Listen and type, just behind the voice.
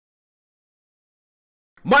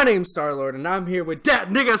My name's Starlord, and I'm here with that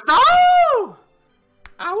nigga So.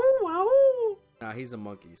 Ow! Nah, he's a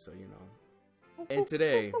monkey, so you know. And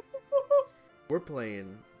today, we're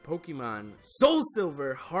playing Pokemon Soul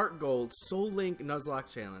Silver, Heart Gold, Soul Link Nuzlocke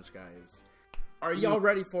Challenge, guys. Are y'all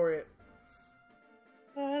ready for it?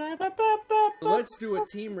 Let's do a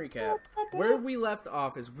team recap. Where we left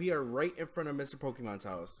off is we are right in front of Mr. Pokemon's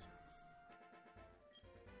house.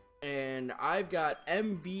 And I've got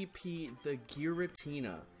MVP the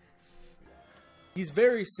Giratina. He's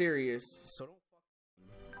very serious, so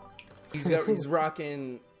don't he's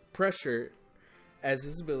rocking pressure as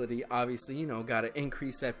his ability. Obviously, you know, gotta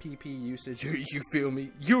increase that PP usage. You feel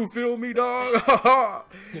me? You feel me, dog?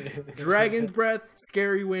 Dragon's Breath,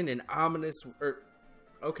 Scary Wind, and Ominous.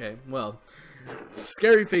 Okay, well,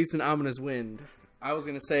 Scary Face and Ominous Wind. I was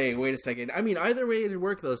gonna say, wait a second. I mean, either way it'd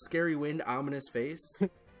work though. Scary Wind, Ominous Face.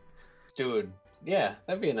 Dude, yeah,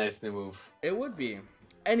 that'd be a nice new move. It would be.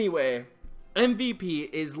 Anyway, MVP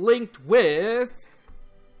is linked with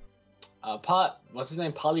What's his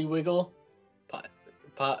name? Poliwiggle?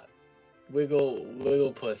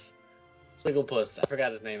 Wigglepuss. Swigglepuss. I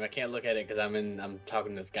forgot his name. I can't look at it because I'm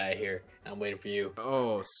talking to this guy here. I'm waiting for you.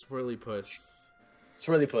 Oh, Swirlypuss.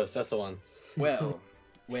 Swirlypuss, that's the one. Well,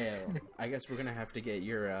 I guess we're gonna have to get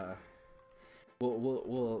your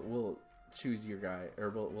we'll choose your guy, or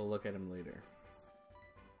we'll look at him later.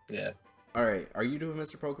 Yeah. All right, are you doing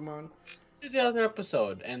Mr. Pokemon? It's the other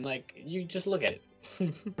episode, and like you just look at it.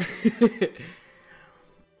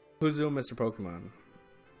 Who's doing Mr. Pokemon?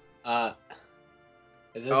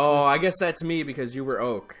 Is this? Oh, I guess that's me because you were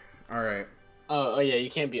Oak. All right. Oh yeah, you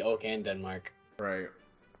can't be Oak and Denmark. Right,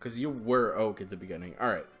 because you were Oak at the beginning. All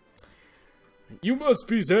right. You must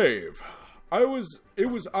be Xav. It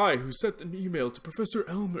was I who sent an email to Professor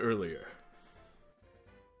Elm earlier.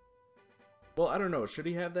 Well, I don't know. Should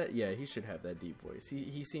he have that? Yeah, he should have that deep voice.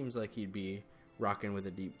 He seems like he'd be rocking with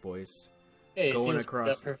a deep voice. Yeah, going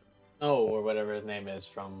across. Or whatever his name is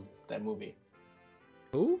from that movie.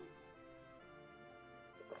 Who?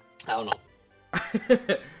 I don't know.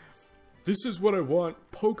 This is what I want.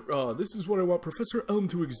 This is what I want Professor Elm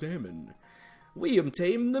to examine. We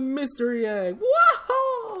obtained the mystery egg.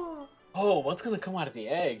 Whoa! Oh, what's gonna come out of the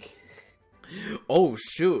egg? Oh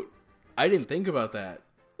shoot! I didn't think about that.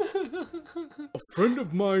 A friend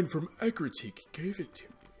of mine from Ekritik gave it to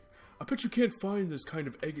me. I bet you can't find this kind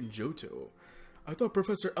of egg in Johto. I thought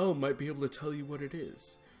Professor Elm might be able to tell you what it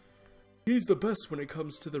is. He's the best when it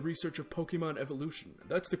comes to the research of Pokemon evolution.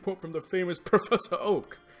 That's the quote from the famous Professor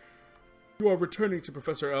Oak. You are returning to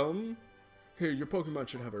Professor Elm? Here, your Pokemon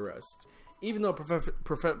should have a rest. Even though Professor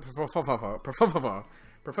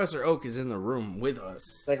Oak is in the room with us.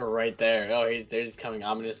 It's like right there. Oh, they're just coming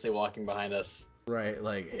ominously walking behind us. Right,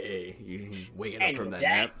 like, hey, you waking up from that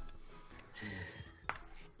nap?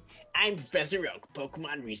 I'm Professor Oak,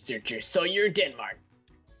 Pokemon researcher, so you're Denmark.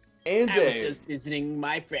 And I was just visiting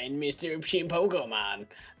my friend, Mr. Pokemon.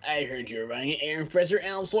 I heard you were running an errand, Professor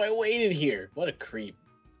Elm, so I waited here. What a creep.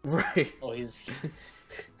 Right. Oh, he's...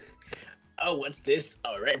 Oh, what's this?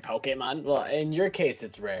 Oh, rare Pokemon? Well, in your case,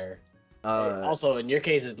 it's rare. Also, in your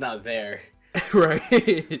case, it's not there.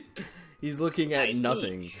 Right. He's looking at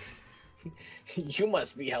nothing. You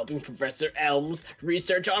must be helping Professor Elm's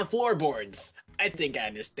research on floorboards. I think I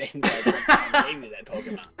understand that name of that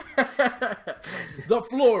Pokemon. The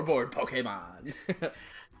floorboard Pokemon.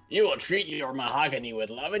 You will treat your mahogany with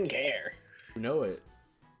love and care. You know it.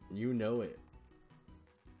 You know it.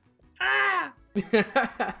 Ah!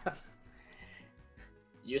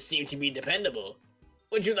 You seem to be dependable.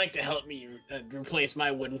 Would you like to help me replace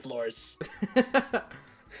my wooden floors?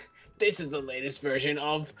 This is the latest version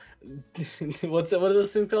of what are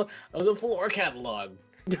those things called? Of the floor catalog.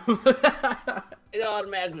 It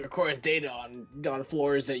automatically records data on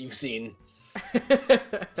floors that you've seen. The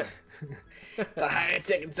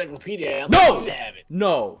high-tech encyclopedia. No! To have it.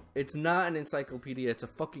 No, it's not an encyclopedia. It's a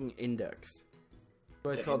fucking index. That's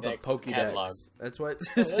why it's called the Pokédex. Catalog. That's why.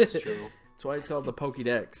 That's true. That's why it's called the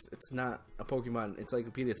Pokédex. It's not a Pokemon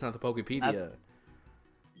encyclopedia. It's not the Pokepedia.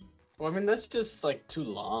 Well, I mean, that's just like too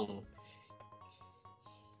long.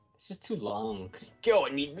 It's just too long. Go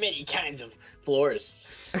and need many kinds of floors.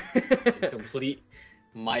 Complete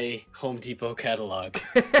my Home Depot catalog.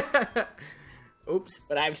 Oops.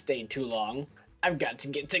 But I've stayed too long. I've got to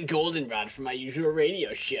get to Goldenrod for my usual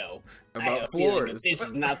radio show. I have a feeling that this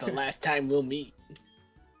is not the last time we'll meet.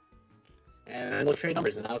 And we'll trade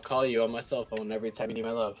numbers, and I'll call you on my cell phone every time you need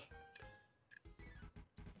my love.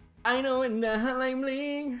 I know it now,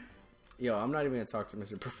 Limely. Yo, I'm not even gonna talk to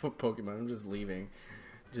Mr. Pokemon. I'm just leaving.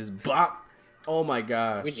 Just bop. Oh my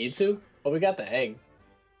gosh. We need to? Oh, we got the egg.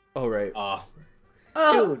 Oh, right.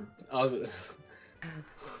 Dude.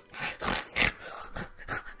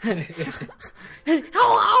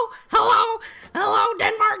 Hello,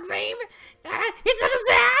 Denmark Xav. It's a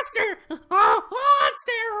disaster. Oh, it's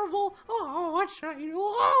terrible. Oh, what should I do?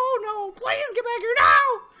 Oh no, please get back here now.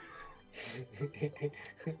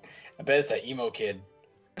 I bet it's that emo kid.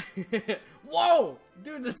 Whoa,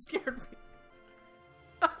 dude, that scared me.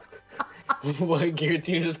 What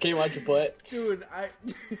Giratina just came out your butt? Dude,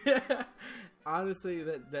 honestly,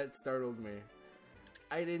 that startled me.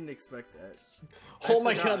 I didn't expect that. Oh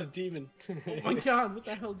my god, a demon. Oh my god, what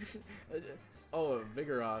the hell? Oh, a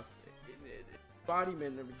Vigoroth.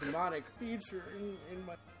 Embodiment of a demonic feature in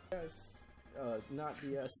my DS. Not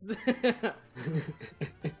DS.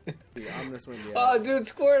 Dude, I'm gonna swing the Oh, dude,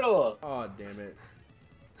 Squirtle! Oh, damn it.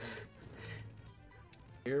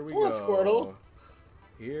 Here we go. Squirtle.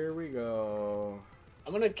 Here we go.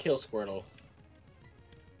 I'm gonna kill Squirtle.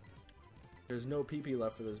 There's no PP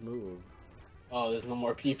left for this move. Oh, there's no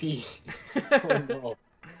more PP. Oh no.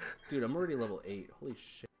 Dude, I'm already level 8. Holy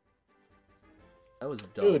shit. That was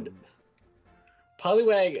dumb. Dude.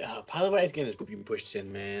 Poliwag's getting his poopy pushed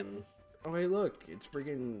in, man. Oh, hey, look. It's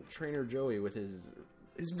friggin' Trainer Joey with his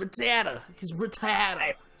Rattata. His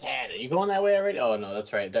Rattata. You going that way already? Oh, no,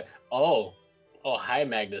 that's right. Oh, hi,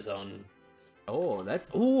 Magnezone. Oh,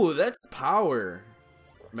 that's power.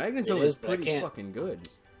 Magnezone is pretty fucking good.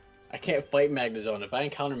 I can't fight Magnezone. If I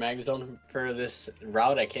encounter Magnezone for this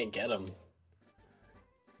route, I can't get him.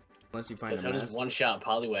 Unless you find him. I'll just one-shot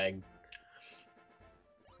Poliwag.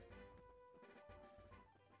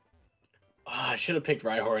 Oh, I should have picked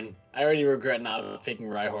Rhyhorn. I already regret not picking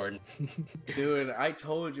Rhyhorn. Dude, I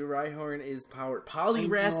told you Rhyhorn is power.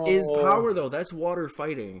 Poliwrath is power, though. That's water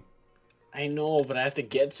fighting. I know, but I have to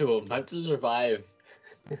get to him. I have to survive.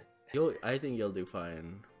 I think you'll do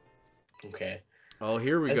fine. Okay. Oh,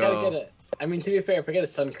 here we go. I mean, to be fair, if I get a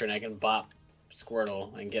Sunkern, I can bop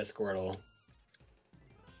Squirtle and get Squirtle.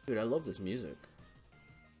 Dude, I love this music.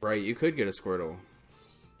 Right, you could get a Squirtle.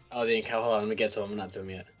 Oh, the encounter. Hold on, let me get to him. I'm not to him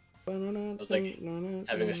yet. I was like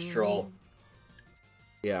having a stroll.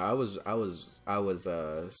 Yeah, I was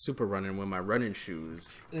super running with my running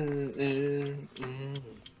shoes. You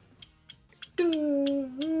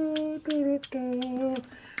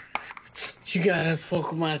got a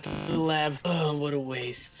Pokemon at the lab. Oh, what a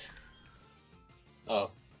waste.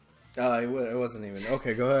 Oh. It wasn't even.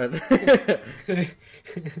 Okay, go ahead.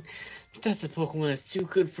 That's a Pokemon that's too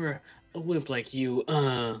good for a wimp like you.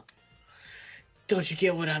 Don't you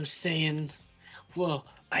get what I'm saying? Well,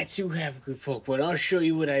 I too have a good Pokemon. I'll show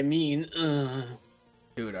you what I mean.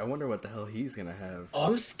 Dude, I wonder what the hell he's gonna have. Oh,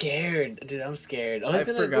 I'm scared. Dude, I'm scared. Oh, I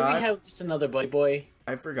forgot. We have just another Buddy Boy.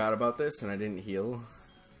 I forgot about this and I didn't heal.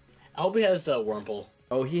 I hope he has Wurmple.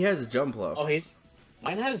 Oh, he has Jumpluff. Oh,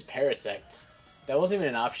 mine has Parasect. That wasn't even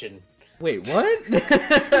an option. Wait, what?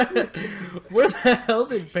 Where the hell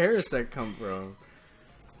did Parasect come from?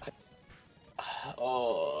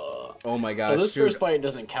 Oh my gosh. So this first fight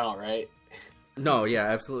doesn't count, right? No, yeah,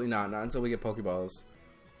 absolutely not. Not until we get Pokeballs.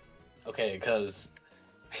 Okay, because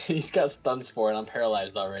he's got Stun Spore and I'm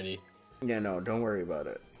paralyzed already. Yeah, no, don't worry about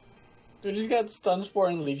it. Dude, he's got Stun Spore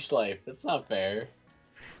and Leech Life. That's not fair.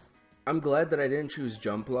 I'm glad that I didn't choose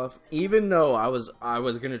Jumpluff, even though I was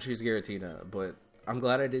gonna choose Giratina, but I'm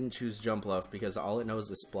glad I didn't choose Jumpluff because all it knows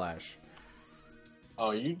is Splash.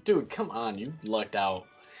 Oh, dude, come on, you lucked out.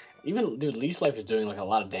 Even, dude, Leech Life is doing like a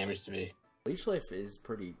lot of damage to me. Leech Life is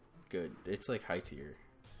pretty good. It's like high tier.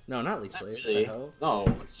 No, not Leech Life. Really. What the hell? No,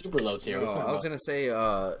 it's super low tier. No, I was gonna say,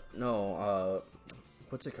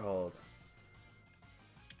 what's it called?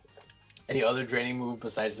 Any other draining move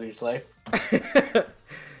besides Leech Life?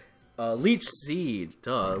 Leech Seed.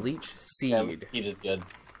 Duh, Leech Seed. Yeah, Seed is good.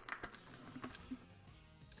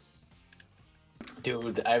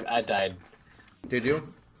 Dude, I died. Did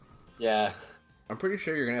you? Yeah. I'm pretty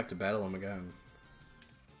sure you're gonna have to battle him again.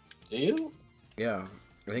 Do you? Yeah.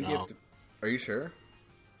 I think you have to. Are you sure?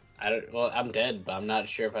 Well, I'm dead, but I'm not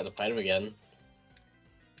sure if I have to fight him again.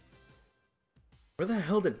 Where the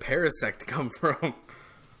hell did Parasect come from?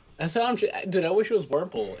 That's what I'm. Dude, I wish it was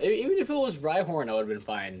Wurmple. Even if it was Rhyhorn, I would have been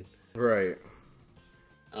fine. Right.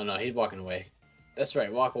 Oh no, he's walking away. That's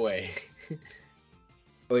right, walk away.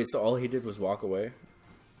 Wait, so all he did was walk away?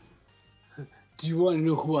 Do you want to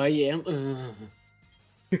know who I am?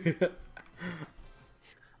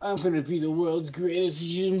 I'm gonna be the world's greatest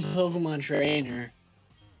gym Pokemon trainer.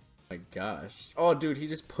 My gosh. Oh, dude, he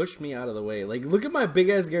just pushed me out of the way. Like, look at my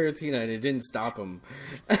big-ass Giratina, and it didn't stop him.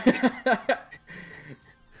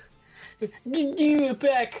 Give it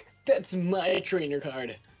back! That's my trainer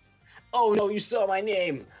card. Oh no, you saw my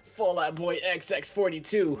name! Fallout Boy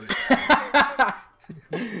XX42.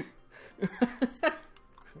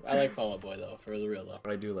 I like Fall Out Boy though, for the real though.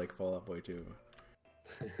 I do like Fall Out Boy too.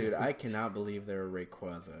 Dude, I cannot believe they're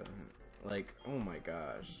Rayquaza. Like, oh my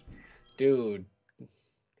gosh. Dude.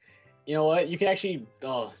 You know what? You can actually...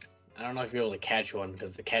 Oh, I don't know if you'll be able to catch one,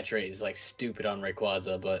 because the catch rate is, like, stupid on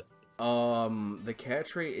Rayquaza, but... The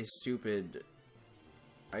catch rate is stupid.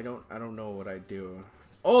 I don't know what I do.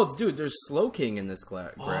 Oh, dude, there's Slowking in this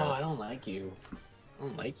grass. Oh, I don't like you. I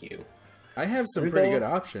don't like you. I have some pretty good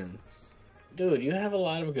options. Dude, you have a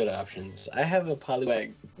lot of good options. I have a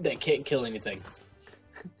Poliwag that can't kill anything.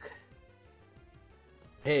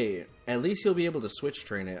 Hey, at least you'll be able to switch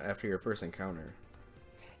train it after your first encounter.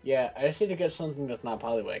 Yeah, I just need to get something that's not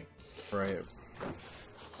Poliwag. Right.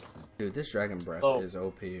 Dude, this Dragon Breath is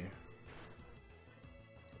OP.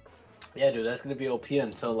 Yeah, dude, that's gonna be OP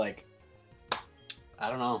until, like... I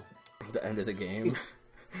don't know. The end of the game.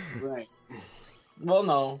 Right. Well,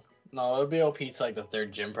 no. No, it'll be OP to, like, the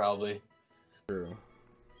third gym, probably. True.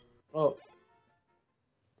 Oh.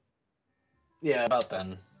 Yeah, about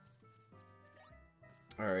then.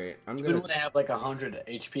 Alright, I'm Even gonna... when they have, like, 100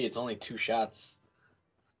 HP, it's only 2 shots.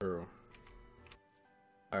 True.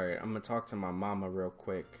 Alright, I'm gonna talk to my mama real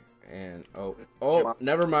quick. And, oh,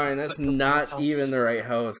 never mind. That's not even the right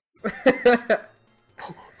house.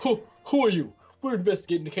 Who are you? We're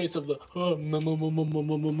investigating the case of the missing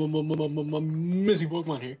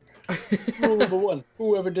Pokemon here. Rule number 1,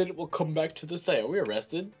 whoever did it will come back to the site. Are we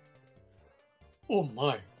arrested? Oh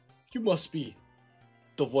my, you must be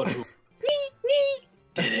the one who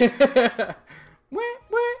did it. What?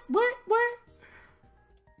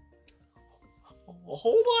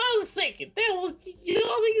 Hold on a second. That was nothing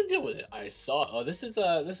to do with it. I saw. Oh, this is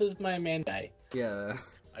my man guy. Yeah.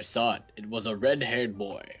 I saw it. It was a red-haired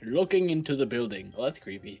boy looking into the building. Oh, that's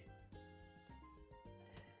creepy.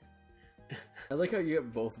 I like how you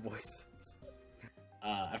have both voices.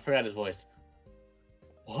 I forgot his voice.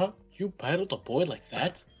 What? You battled a boy like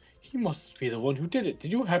that? He must be the one who did it.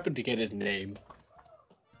 Did you happen to get his name?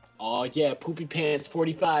 Oh yeah, Poopy Pants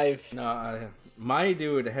 45. No, my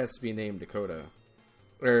dude has to be named Dakota.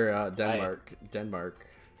 Or Denmark. Denmark.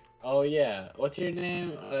 Oh yeah. What's your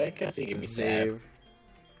name? I guess you give me Xav.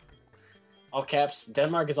 All caps.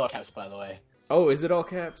 Denmark is all caps, by the way. Oh, is it all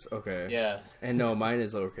caps? Okay. Yeah. And no, mine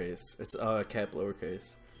is lowercase. It's cap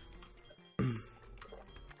lowercase.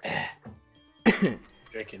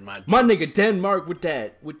 Drinking my nigga Denmark with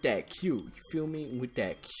that Q. You feel me? With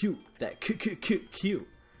that Q. That Q.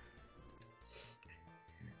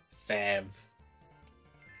 Xav.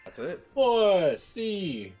 That's it. Oh,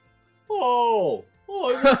 see. Oh,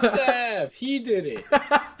 it was Xav. He did it.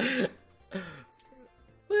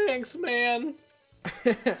 Thanks, man.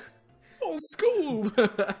 Oh, Scoob.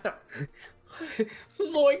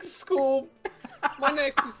 Zoink, Scoob. My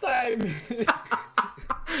next assignment.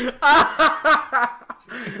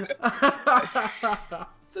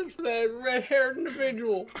 Such for that red-haired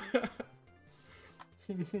individual.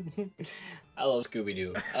 I love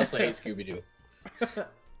Scooby-Doo. I also hate Scooby-Doo. That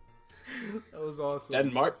was awesome.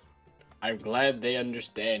 Denmark, I'm glad they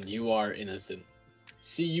understand you are innocent.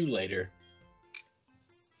 See you later.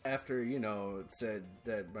 After, you know, it said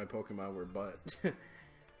that my Pokemon were butt.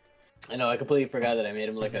 I know, I completely forgot that I made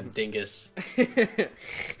him like a dingus. This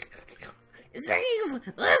is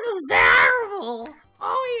terrible!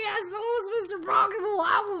 Oh yes, Mr.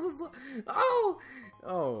 Pokemon!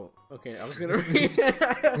 Oh, okay, I was gonna read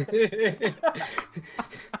it.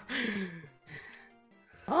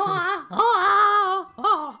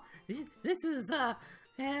 This is an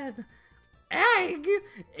egg,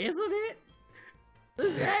 isn't it?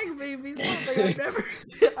 This egg may be something I've never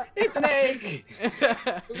seen. It's an egg!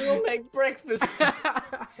 We'll make breakfast.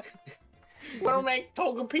 We'll make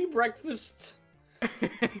Togepi breakfast.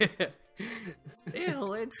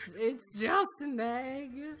 Still, it's just an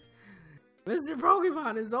egg. Mr.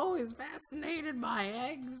 Pokemon is always fascinated by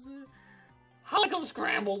eggs. I like them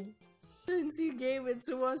scrambled. Since he gave it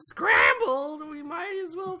to us scrambled, we might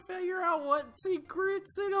as well figure out what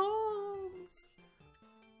secrets it holds.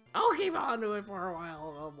 I'll keep on to it for a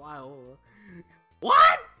while.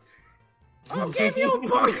 What? I'll give you a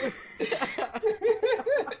Pokemon.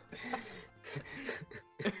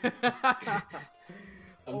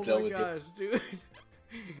 I'm done with gosh, dude.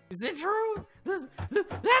 Is it true?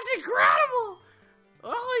 That's incredible!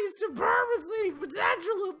 All these supremacy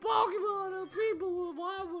potential of Pokemon and people of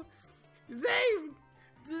Xav,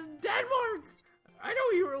 Denmark. I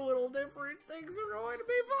know you're a little different. Things are going to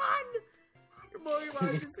be fun. Your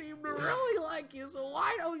Pokemon just seem to really like you, so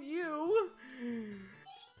why don't you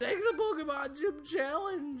take the Pokemon Gym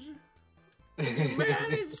Challenge? you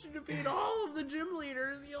manage to defeat all of the gym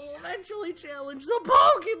leaders, you'll eventually challenge the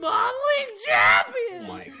Pokemon League champion! Oh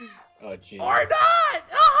my... Oh, jeez. Or not!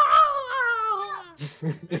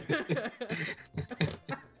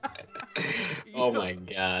 Oh my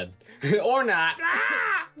god. Or not.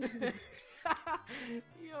 Yo,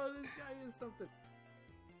 this guy is something.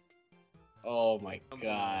 Oh my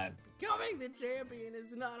god. Becoming the champion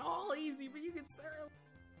is not all easy, but you can certainly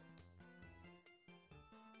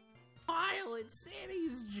smile at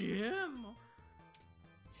Sandy's gym.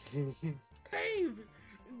 Dave,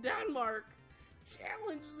 Denmark,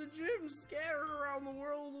 challenge the gym scattered around the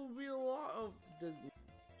world will be a lot of.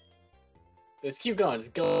 Let's keep going. Let's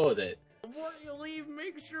go with it. Before you leave,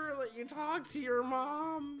 make sure that you talk to your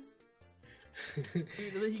mom.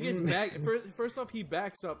 He gets back. First off, he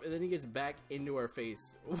backs up, and then he gets back into our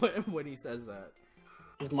face when he says that.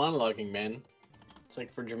 He's monologuing, man. It's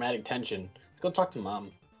like for dramatic tension. Let's go talk to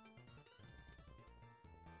mom.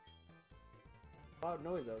 Loud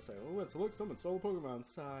noise outside. Oh, let's look. Someone stole a Pokemon.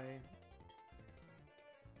 Sigh.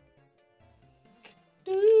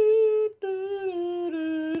 That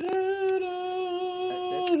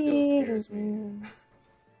still scares me.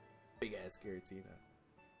 Big ass Giratina.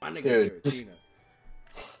 My nigga Giratina.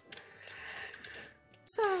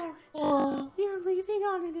 So, you're leaving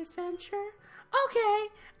on an adventure? Okay,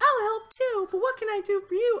 I'll help too, but what can I do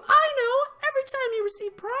for you? I know! Every time you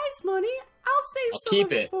receive prize money, I'll save some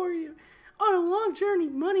of it for you. On a long journey,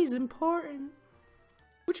 money's important.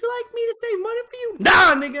 Would you like me to save money for you?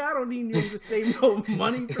 Nah, nigga, I don't need you to save no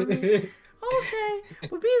money for me. Okay,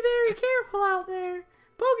 but be very careful out there.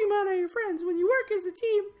 Pokemon are your friends. When you work as a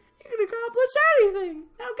team, you can accomplish anything.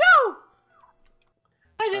 Now go!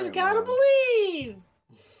 I just gotta believe!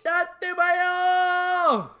 Date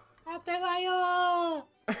Mayo!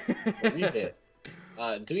 Read it.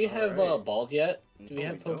 Do we have balls yet? Do we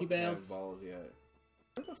have Pokeballs? Balls yet.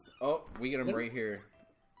 Oh, we get them right here.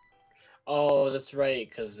 Oh, that's right,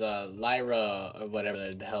 because Lyra, or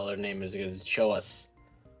whatever the hell her name is, going to show us.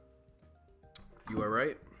 You are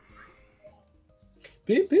right.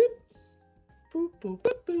 Beep, beep. Boop, boop,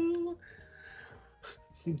 boop, boop.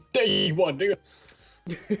 There you one, nigga.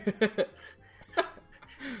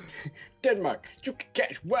 Denmark, you can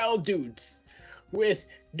catch wild dudes with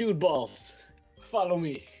dude balls. Follow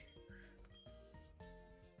me.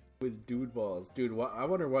 With dude balls. Dude, I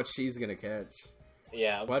wonder what she's going to catch.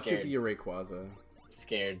 Yeah, I'm Watch scared. it be a Rayquaza.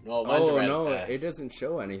 Scared. Well, oh, no, it doesn't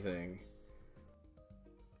show anything.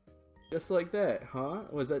 Just like that, huh?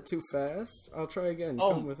 Was that too fast? I'll try again.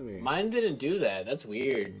 Come with me. Mine didn't do that. That's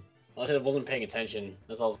weird. Unless I wasn't paying attention.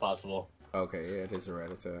 That's also possible. Okay, yeah, it is a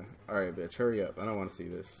Rattata. Alright, bitch, hurry up. I don't want to see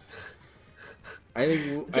this. I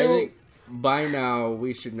think by now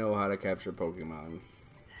we should know how to capture Pokemon.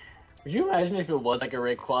 Would you imagine if it was like a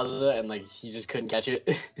Rayquaza and like he just couldn't catch it?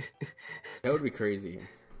 That would be crazy.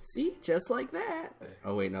 See? Just like that.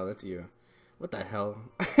 Oh wait, no, that's you. What the hell?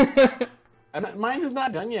 Mine is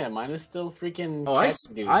not done yet. Mine is still freaking. Oh, I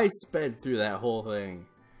sped through that whole thing.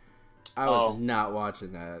 I was not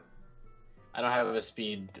watching that. I don't have a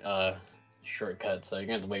speed shortcut, so you're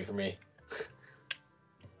gonna have to wait for me.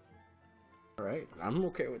 Alright, I'm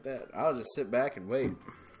okay with that. I'll just sit back and wait.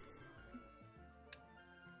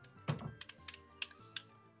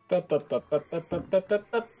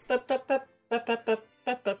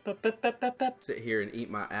 Sit here and eat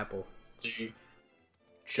my apple. See?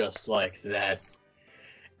 Just like that.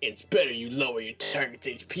 It's better you lower your target's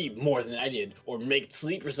HP more than I did, or make it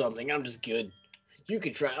sleep or something. I'm just good. You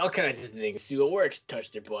can try all kinds of things, see what works.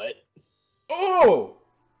 Touch their butt. Oh!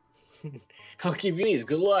 I'll give you these.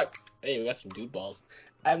 Good luck. Hey, we got some dude balls.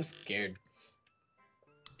 I'm scared.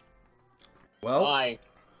 Well, why?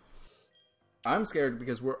 I'm scared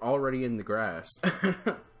because we're already in the grass.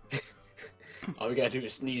 All we gotta do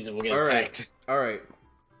is sneeze and we'll get attacked. Alright.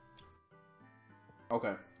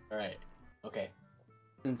 Okay. Alright. Okay.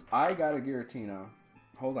 Since I got a Giratina,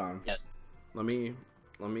 hold on. Yes. Let me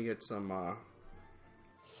get some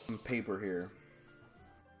paper here.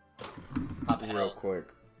 Real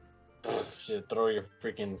quick. Shit, throw your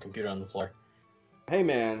freaking computer on the floor. Hey,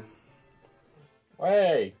 man.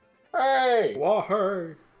 Hey! Hey! Well,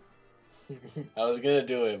 hey! I was gonna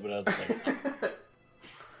do it, but I was like...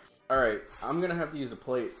 Alright, I'm gonna have to use a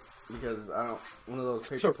plate, because I don't... One of those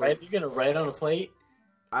paper plates. You're gonna write on a plate?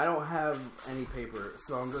 I don't have any paper,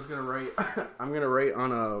 so I'm just gonna write... I'm gonna write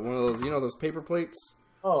on one of those, you know, those paper plates?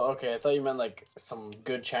 Oh, okay. I thought you meant, like, some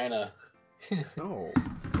good china. No.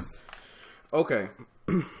 Okay.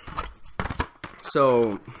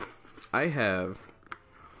 So, I have...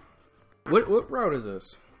 What route is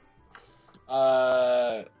this?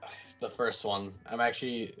 the first one. I'm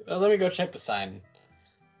actually. Let me go check the sign.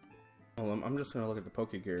 Well, I'm just gonna look at the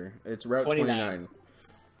Pokegear. It's Route 29. 29.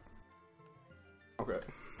 Okay.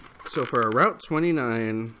 So for a Route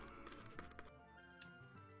 29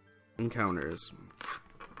 encounters,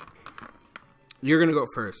 you're gonna go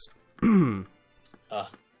first.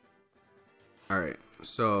 Alright,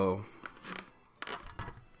 so...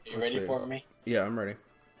 You ready for me? Yeah, I'm ready.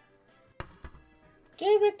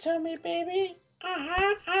 Give it to me, baby.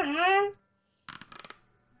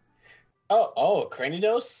 Oh,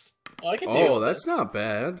 Cranidos? Oh, I can deal Oh, with that's this. not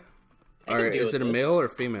bad. I can Alright, deal is with it a this. male or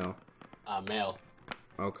female? Male.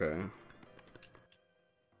 Okay.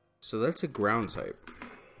 So that's a ground type.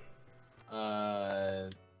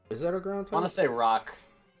 Is that a ground type? I want to say rock.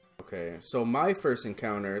 Okay, so my first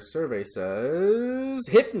encounter survey says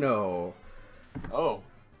Hypno. Oh,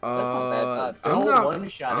 that's not bad.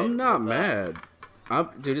 I'm not mad.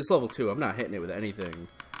 Dude, it's level 2. I'm not hitting it with anything.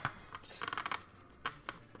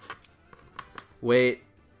 Wait.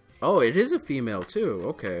 Oh, it is a female too.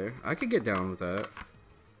 Okay, I could get down with that.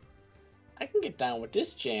 I can get down with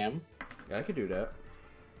this jam. Yeah, I could do that.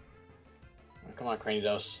 Oh, come on,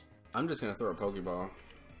 Cranidos. I'm just gonna throw a Pokeball.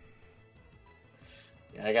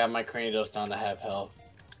 Yeah, I got my Cranidos down to half health.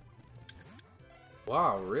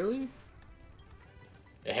 Wow, really?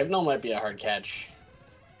 Yeah, Hypno might be a hard catch.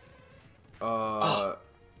 Oh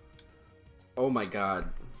my god.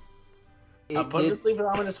 I'll put to sleep with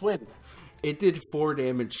Ominous Wind. It did 4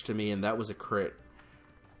 damage to me, and that was a crit.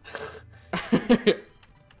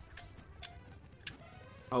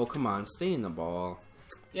 Oh, come on, stay in the ball.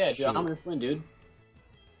 Yeah, dude, Ominous Wind, dude.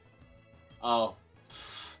 Oh.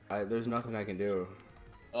 There's nothing I can do.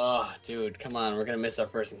 Oh, dude, come on, we're gonna miss our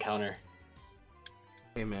first encounter.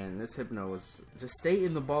 Hey man, this Hypno was... Just stay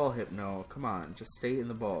in the ball, Hypno. Come on, just stay in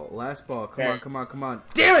the ball. Last ball, come Fair. on, come on, come on.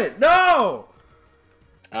 Damn it, no!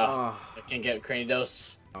 Oh, so I can't get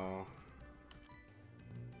Cranidos. Oh,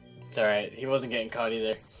 It's alright, he wasn't getting caught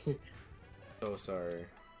either. so sorry.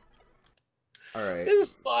 Alright.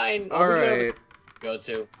 It's fine. Alright. Go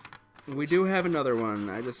to. We do have another one.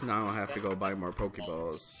 I just now have to go buy more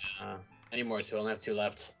Pokeballs. I need more too. I only have 2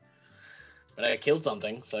 left. But I killed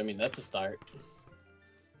something, so I mean that's a start.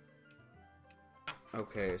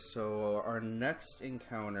 Okay, so our next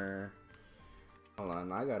encounter... Hold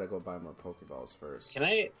on, I gotta go buy more Pokeballs first. Can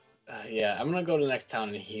I? Yeah, I'm gonna go to the next town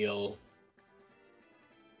and heal.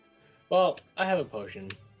 Well, I have a potion.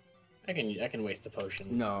 I can waste a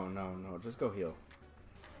potion. No, just go heal.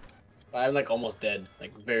 I'm like almost dead,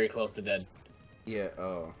 like very close to dead. Yeah,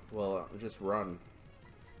 oh, well, just run.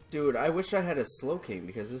 Dude, I wish I had a Slowking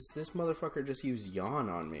because this motherfucker just used Yawn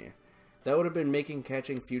on me. That would have been making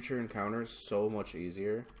catching future encounters so much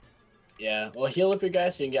easier. Yeah, well, heal up your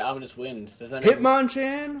guys so you can get Ominous Wind. Does that mean...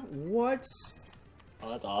 Hitmonchan? What? Oh,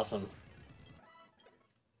 that's awesome.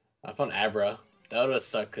 I found Abra. That would have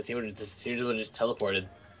sucked because he would have just teleported.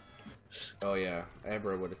 Oh yeah,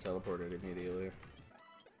 Abra would have teleported immediately.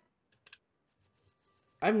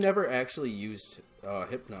 I've never actually used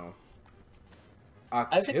Hypno.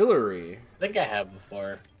 Octillery? I think I have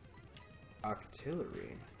before.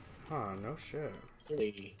 Octillery? Huh, no shit.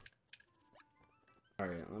 Really?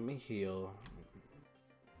 Alright, let me heal.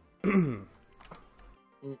 Let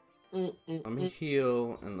me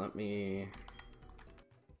heal and let me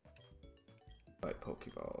buy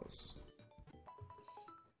Pokeballs.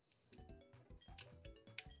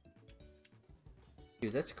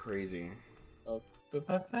 Dude, that's crazy.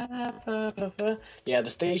 Yeah, the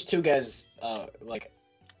stage 2 guys, like,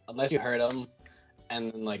 unless you hurt them,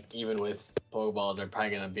 and like even with Pokeballs, they're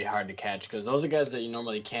probably gonna be hard to catch because those are guys that you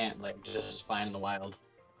normally can't like just find in the wild.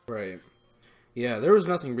 Right. Yeah, there was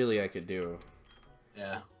nothing really I could do.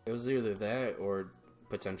 Yeah. It was either that or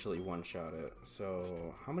potentially one-shot it.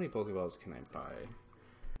 So, how many Pokeballs can I buy?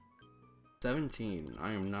 17.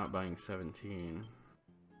 I am not buying 17.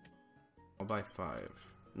 I'll buy 5.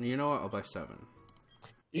 You know what? I'll buy 7.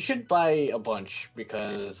 You should buy a bunch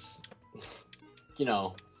because, you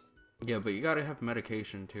know. Yeah, but you gotta have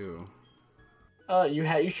medication too.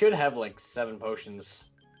 You should have like 7 potions.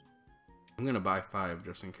 I'm gonna buy 5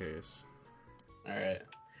 just in case. All right.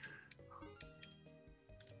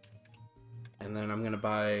 And then I'm gonna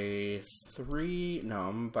buy 3. No,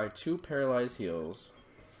 I'm gonna buy 2 paralyzed heals.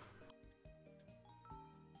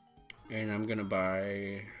 And I'm gonna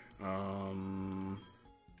buy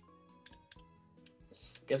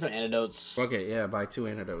Get some antidotes. Okay, yeah, buy 2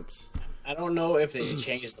 antidotes. I don't know if they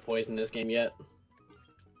changed the poison in this game yet.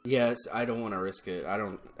 Yes, I don't want to risk it.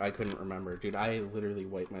 I couldn't remember. Dude, I literally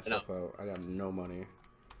wiped myself out. I got no money.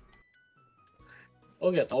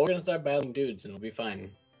 Okay, so we're gonna start battling dudes and we'll be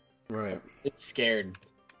fine. Right. It's scared.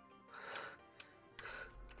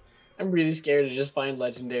 I'm really scared to just find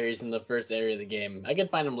legendaries in the first area of the game. I can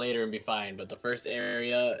find them later and be fine, but the first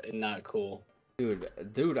area is not cool.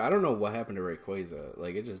 Dude, I don't know what happened to Rayquaza.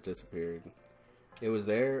 Like, it just disappeared. It was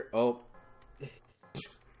there. Oh.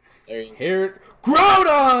 There he is. Here.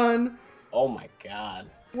 Groudon! Oh my god.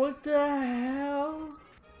 What the hell?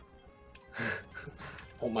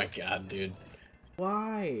 Oh my god, dude.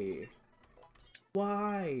 Why?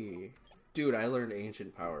 Why? Dude, I learned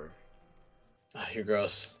Ancient Power. Oh, you're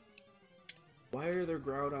gross. Why are there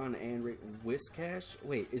Groudon and Whiscash?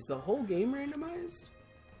 Wait, is the whole game randomized?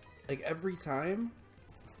 Like, every time?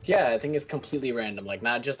 Yeah, I think it's completely random. Like,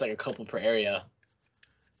 not just like a couple per area.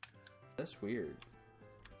 That's weird.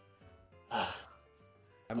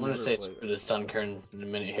 I'm gonna say screw the Sunkern in a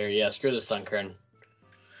minute here. Yeah, screw the Sunkern.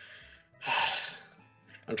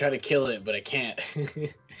 I'm trying to kill it, but I can't.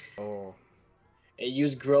 Oh. It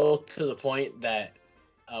used growth to the point that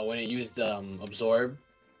when it used absorb,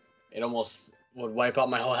 it almost would wipe out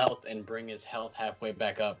my whole health and bring his health halfway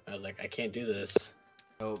back up. I was like, I can't do this.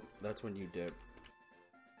 Oh, that's when you dip.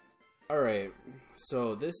 Alright,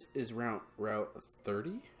 so this is route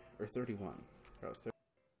 30 or 31? Route 30.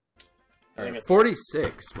 I think it's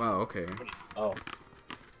 46. Wow, okay. Oh.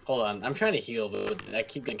 Hold on. I'm trying to heal, but I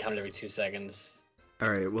keep getting counted every 2 seconds.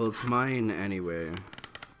 Alright, well, it's mine anyway.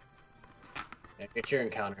 Yeah, get your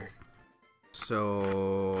encounter.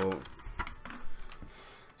 So...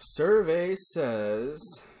 Survey says...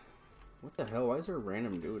 What the hell? Why is there a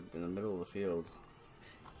random dude in the middle of the field?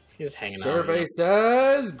 He's hanging out. Survey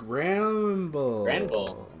says Granbull.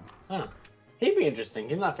 Granbull. Huh. He'd be interesting.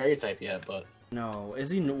 He's not fairy type yet, but... No. Is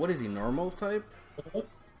he... What is he? Normal type?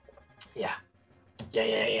 Yeah.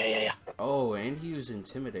 Yeah. Oh, and he used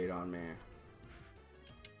Intimidate on me.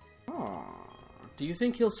 Aw. Do you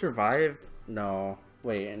think he'll survive? No.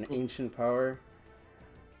 Wait, an Ancient Power?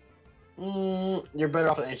 You're better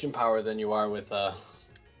off with Ancient Power than you are with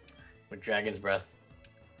Dragon's Breath.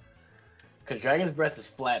 Because Dragon's Breath is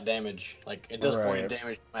flat damage. Like, it does 40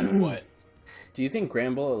 damage no matter what. Do you think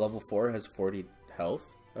Granbull at level 4 has 40 health?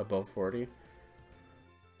 Above 40?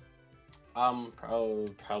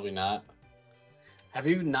 Probably not. Have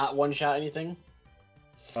you not one-shot anything?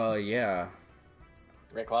 Yeah.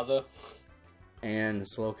 Rayquaza? And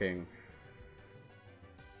Slowking.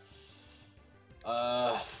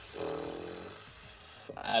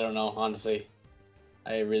 I don't know, honestly.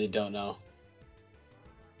 I really don't know.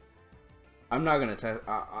 I'm not gonna test.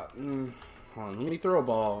 Hold on, let me throw a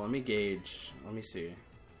ball. Let me gauge. Let me see.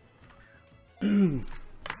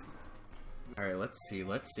 Alright, let's see.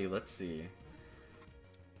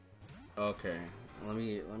 Okay. Let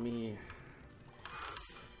me...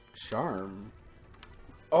 Charm.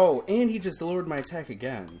 Oh, and he just lowered my attack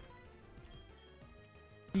again.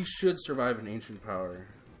 He should survive an Ancient Power.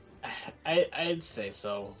 I'd say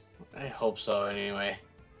so. I hope so, anyway.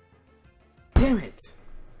 Damn it!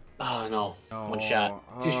 Oh, no. Oh, one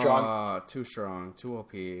shot. Too strong. Too strong. Too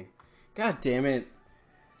OP. God damn it.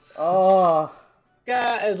 Oh.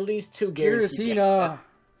 Got at least 2 guaranteed. Giratina.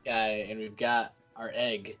 Guy, and we've got our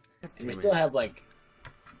egg. And we Damn still it. have, like...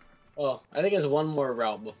 Well, I think there's one more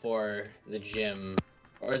route before the gym.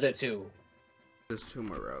 Or is it 2? There's 2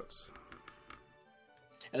 more routes.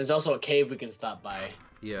 And there's also a cave we can stop by.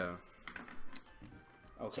 Yeah.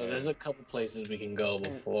 Okay. So there's a couple places we can go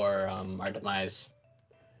before our demise.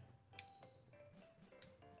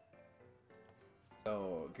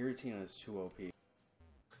 Oh, Giratina is too OP.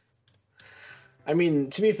 I mean,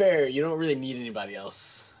 to be fair, you don't really need anybody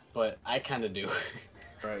else. But I kind of do.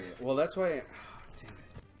 Right. Well, that's why... damn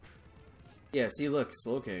it. Yeah, see, look,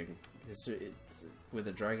 Slowking. It's, with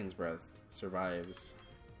a Dragon's Breath, survives.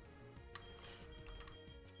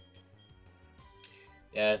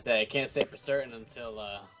 Yeah, I can't say for certain until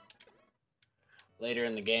later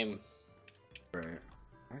in the game. Right.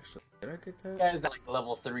 Actually, did I get that? Guys at like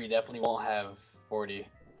level 3 definitely won't have 40.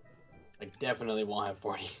 Like, definitely won't have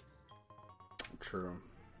 40. True.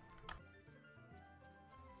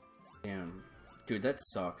 Damn. Dude, that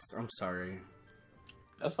sucks. I'm sorry.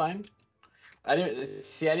 That's fine. I didn't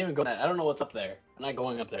even go. I don't know what's up there. I'm not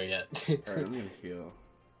going up there yet. Alright, I'm gonna heal.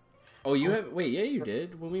 Oh, you have... Wait, yeah, you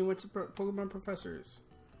did. When we went to Pokemon Professors.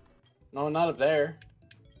 No, not up there.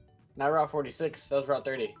 Not Route 46. That was Route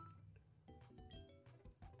 30.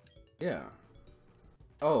 Yeah.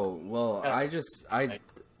 Oh, well,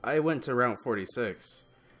 I went to Route 46.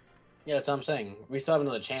 Yeah, that's what I'm saying. We still have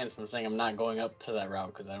another chance. I'm saying I'm not going up to that route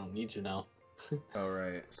because I don't need to now.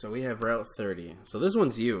 Alright, so we have Route 30. So this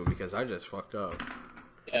one's you, because I just fucked up.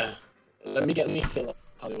 Yeah. Let me fill up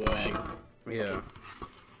probably way. Yeah.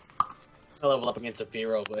 I leveled up against a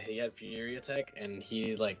Fearow, but he had Fury attack, and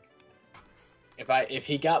he, like, If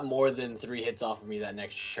he got more than 3 hits off of me that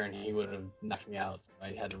next turn, he would have knocked me out. So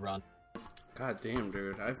I had to run. God damn,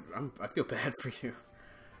 dude. I feel bad for you.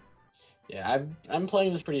 Yeah, I'm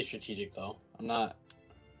playing this pretty strategic though. I'm not.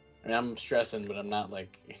 I mean, I'm stressing, but I'm not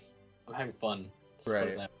like. I'm having fun. Let's put it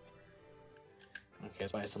Right. that way. Okay,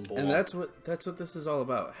 let's buy some bull. And that's what this is all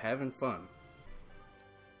about, having fun.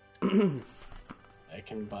 I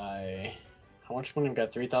can buy. How much money? I've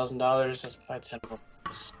got $3,000. Let's buy 10 more.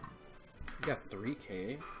 You got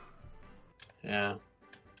 3K. Yeah.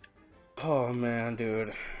 Oh man,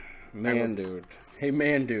 dude. Man, dude. Hey,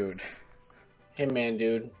 man, dude. Hey, man,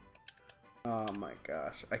 dude. Oh my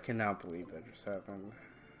gosh, I cannot believe that just happened.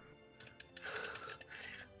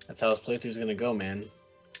 That's how this playthrough's gonna go, man.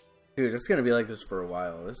 Dude, it's gonna be like this for a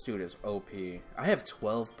while. This dude is OP. I have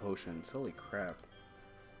 12 potions. Holy crap.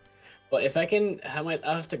 But if I can,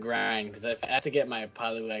 I'll have to grind because I have to get my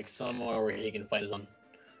pilot like somewhere where he can fight his own.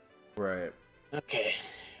 Right. Okay.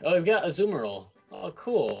 Oh, we've got a Azumarill. Oh,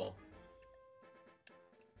 cool.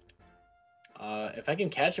 If I can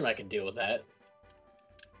catch him, I can deal with that.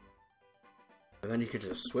 And then you could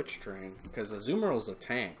just switch train because Azumarill's a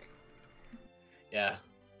tank. Yeah.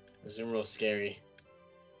 Azumarill's scary.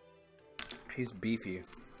 He's beefy.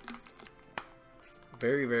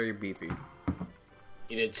 Very, very beefy.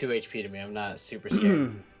 He did 2 HP to me. I'm not super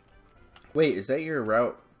scared. Wait, is that your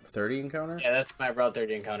Route 30 encounter? Yeah, that's my Route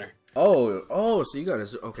 30 encounter. Oh, so you got a...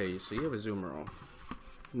 Okay, so you have a Azumarill.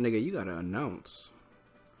 Nigga, you gotta announce.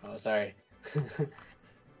 Oh, sorry.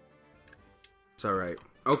 It's alright.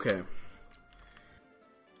 Okay.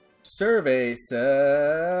 Survey says...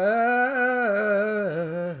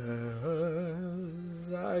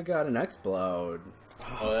 I got an Explode.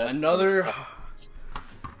 Oh, Another...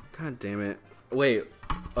 God damn it. Wait,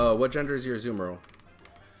 what gender is your Azumarill?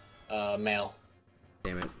 Male.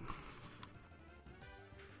 Damn it.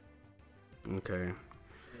 Okay.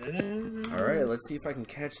 Alright, let's see if I can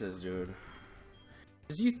catch this dude.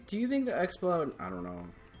 Do you think the Explode... I don't know.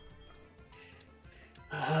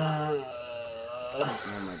 Oh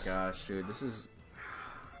my gosh, dude, this is...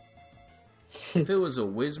 If it was a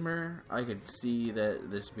Whismer, I could see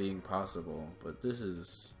that this being possible, but this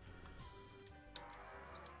is...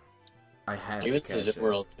 I have to catch it.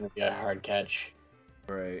 World, it's gonna be a hard catch.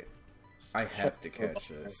 Right. I have to catch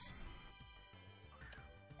this.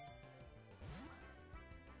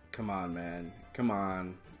 Come on, man. Come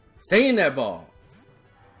on. Stay in that ball!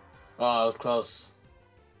 Oh, that was close.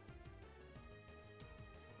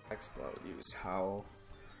 Explode, use Howl.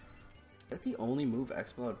 Is that the only move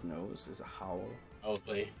Explode knows is a Howl?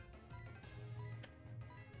 Probably.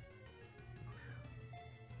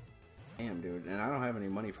 Damn, dude. And I don't have any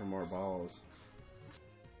money for more balls.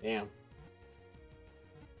 Damn.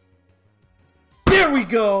 There we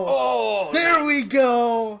go! Oh! There we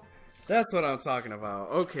go! That's what I'm talking about.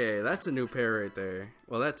 Okay, that's a new pair right there.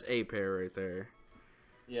 Well, that's a pair right there.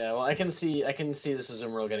 Yeah, well, I can see this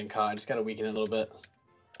Azumarill getting caught. I just gotta weaken it a little bit.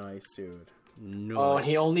 Nice, dude. Nice. Oh, and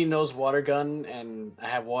he only knows Water Gun, and I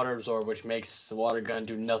have Water Absorb, which makes the Water Gun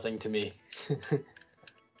do nothing to me.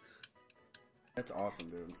 That's awesome,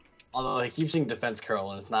 dude. Although he keeps saying Defense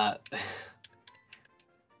Curl, and it's not.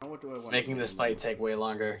 Now what do I It's want making to this do? fight take way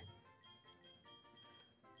longer.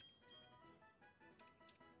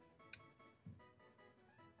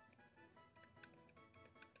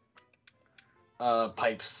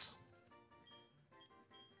 Pipes.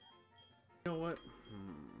 You know what?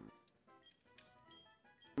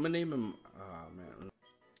 I'm gonna name him... Oh, man.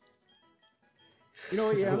 You know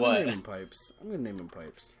what? Yeah, I'm What? gonna name him Pipes. I'm gonna name him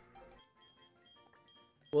Pipes.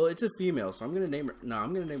 Well, it's a female, so I'm gonna name her... No,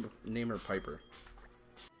 I'm gonna name her Piper.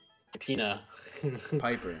 Tina.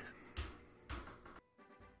 Piper.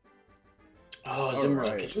 Oh, Azumarill,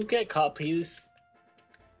 Alright. can you get caught, please?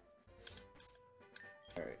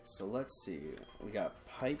 Alright, so let's see. We got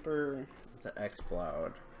Piper, the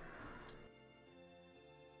Explode.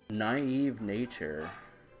 Naive Nature,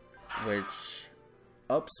 which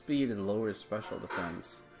ups speed and lowers special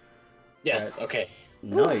defense. Yes, That's okay.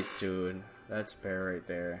 Nice, dude. That's a pair right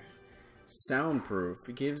there. Soundproof.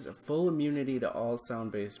 It gives full immunity to all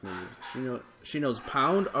sound-based moves. She knows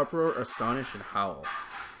Pound, Uproar, Astonish, and Howl.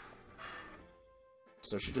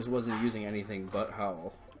 So she just wasn't using anything but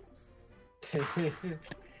Howl.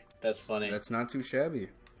 That's funny. That's not too shabby.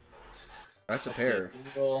 That's a Let's pair.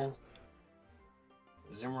 see, Azumarill.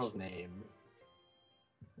 Azumarill's name.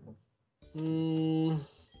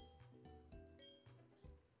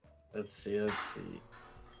 Let's see.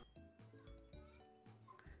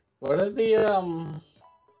 What are the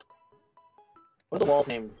What's the wall's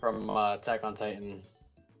name from Attack on Titan?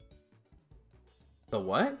 The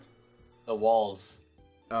what? The walls.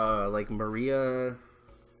 Like Maria.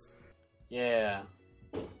 Yeah.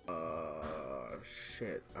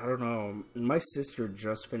 Shit. I don't know. My sister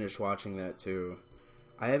just finished watching that too.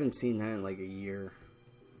 I haven't seen that in like a year.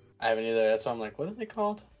 I haven't either. That's why I'm like, what are they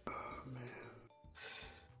called? Oh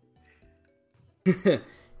man.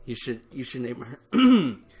 you should name her.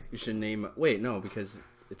 You should name. Wait, no, because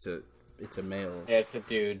it's a male. Yeah, it's a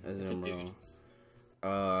dude. As It's a in dude.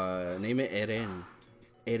 Name it Eren.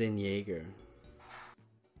 Eren Jaeger.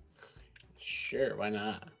 Sure, why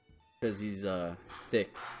not? Because he's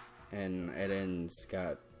thick, and Eren's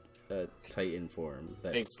got a Titan form.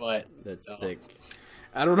 That's Big butt. That's No. thick.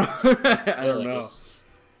 I don't know. I don't know.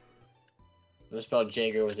 I'm gonna spell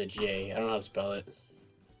Jaeger with a J. I don't know how to spell it.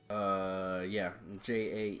 Yeah,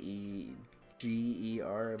 Jaeger,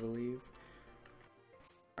 I believe.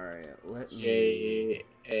 All right, let me.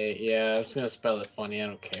 J-A. Yeah, I'm just gonna spell it funny. I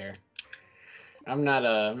don't care. I'm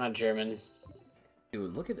not German.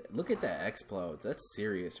 Dude, look at that X-Plode. That's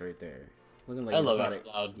serious right there. Looking like I he's love about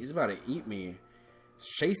X-Plode. he's about to eat me. He's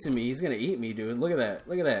chasing me. He's gonna eat me, dude. Look at that.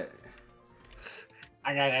 Look at that.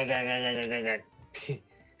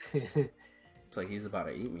 It's like he's about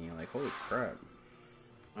to eat me. Like, holy crap.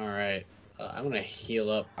 All right, I'm gonna heal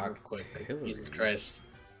up real quick. Artillery. Jesus Christ.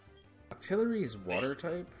 Artillery is water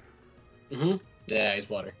type. Yeah, he's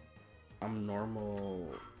water. I'm normal.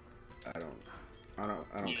 I don't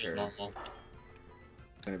He's care. normal.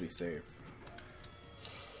 I'm gonna be safe.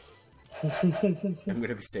 I'm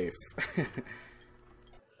gonna be safe.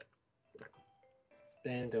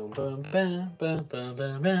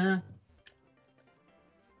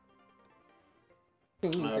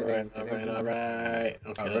 Alright.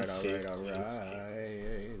 Okay, let's see.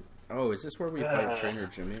 Alright. Oh, is this where we fight Trainer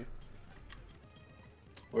Jimmy?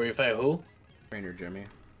 Where you fight who? Trainer Jimmy.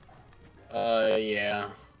 Yeah. Yeah,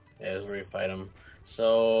 that's where you fight him.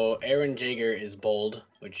 So, Eren Jaeger is bold,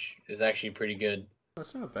 which is actually pretty good.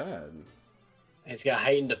 That's not bad. He's got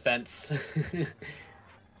heightened defense.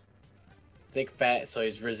 Thick fat, so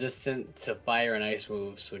he's resistant to fire and ice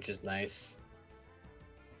moves, which is nice.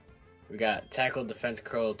 We got tackle, defense,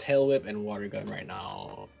 curl, tail whip, and water gun right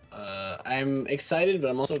now. I'm excited, but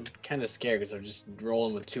I'm also kind of scared because I'm just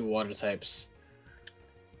rolling with 2 water types.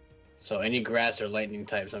 So any grass or lightning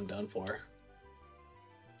types, I'm done for.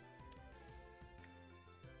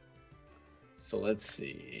 So let's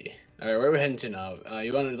see. All right, where are we heading to now?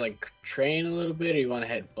 You want to like train a little bit, or you want to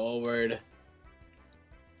head forward?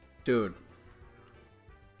 Dude,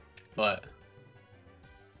 But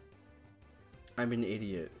I'm an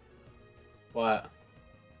idiot. what?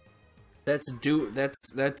 That's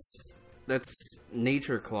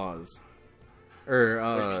nature clause.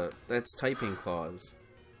 Or that's typing clause.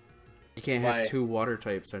 You can't have Why? 2 water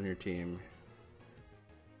types on your team.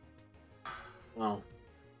 Oh,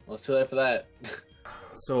 well, it's too late for that.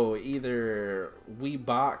 So either we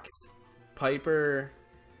box Piper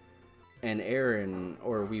and Eren,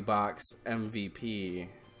 or we box MVP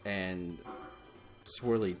and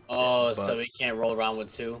Swirly. Oh, so we Butts. can't roll around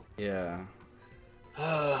with 2. Yeah.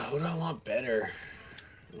 Who do I want better?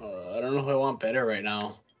 I don't know who I want better right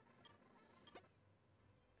now.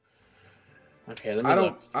 Okay, let me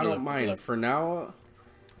look. I don't mind for now.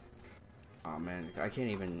 Oh man, I can't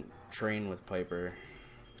even train with Piper.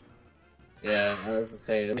 Yeah, I was gonna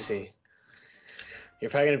say. Let me see. You're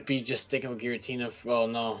probably gonna be just sticking with Giratina. Oh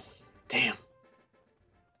no, damn.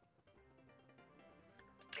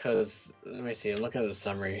 Because let me see. I'm looking at the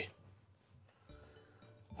summary.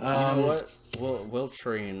 You know what? We'll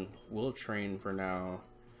train. We'll train for now.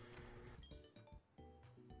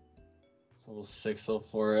 So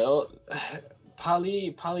 604. Oh,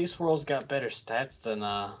 Poly Swirl's got better stats than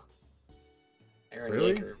Eren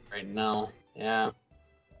Really? Jaeger right now. Yeah.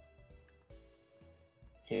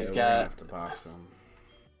 He's Yeah, we're gonna got have to box him.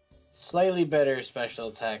 slightly better special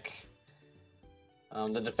attack.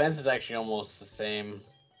 The defense is actually almost the same.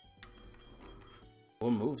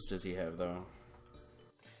 What moves does he have though?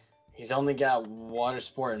 He's only got Water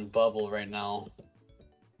Sport and Bubble right now.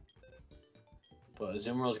 But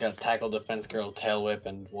Azumarill's got Tackle, Defense Girl, Tail Whip,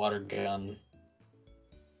 and Water Gun.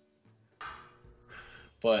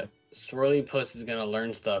 But Swirly Puss is gonna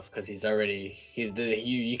learn stuff because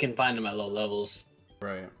you can find him at low levels.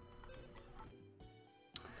 Right.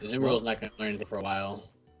 Azumarill's not gonna learn anything for a while.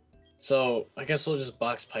 So I guess we'll just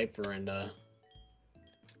box Piper and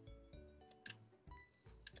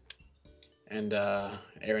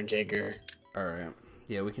Eren Jaeger. Alright.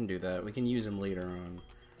 Yeah, we can do that. We can use him later on.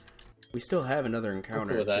 We still have another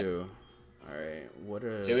encounter with that. too. Alright, what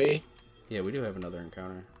a... Do we? Yeah, we do have another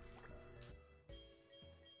encounter.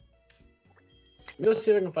 Maybe let's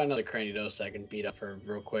see if I can find another Cranidos I can beat up her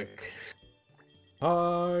real quick.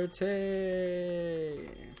 Party.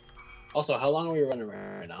 Also, how long are we running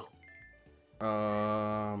right now?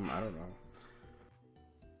 I don't know.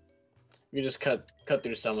 We just cut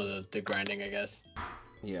through some of the grinding, I guess.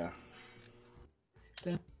 Yeah.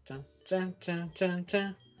 Dun, dun, dun, dun, dun,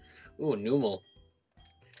 dun. Ooh, Numel.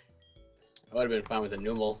 I would have been fine with a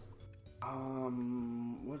Numel.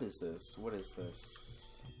 What is this? What is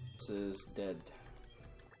this? This is dead.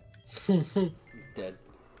 Dead.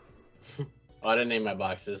 Oh, I didn't name my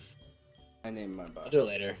boxes. I named my box. I'll do it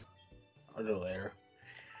later.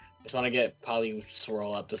 Just want to get Poly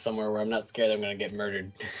Swirl up to somewhere where I'm not scared I'm gonna get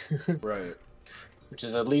murdered. Right. Which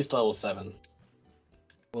is at least level 7.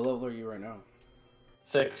 What level are you right now?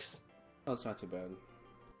 6. Oh, it's not too bad.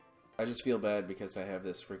 I just feel bad because I have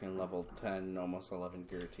this freaking level 10, almost 11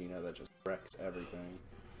 Giratina that just wrecks everything.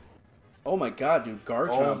 Oh my god, dude,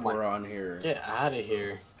 Garchomp were on here. Get out of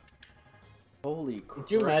here. Holy crap.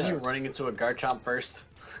 Could you imagine running into a Garchomp first?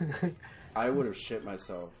 I would have shit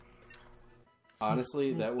myself.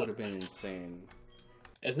 Honestly, that would have been insane.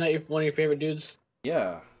 Isn't that one of your favorite dudes?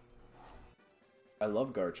 Yeah. I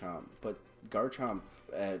love Garchomp, but Garchomp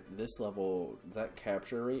at this level, that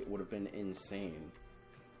capture rate would have been insane.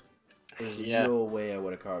 There's no way I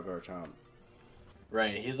would have caught Garchomp.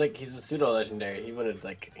 Right, he's a pseudo legendary. He would have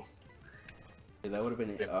Yeah, that would have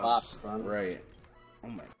been us, son. Right? Oh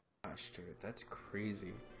my gosh, dude, that's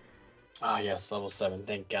crazy. Ah, yes, level 7.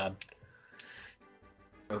 Thank God.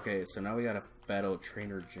 Okay, so now we gotta battle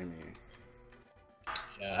Trainer Jimmy.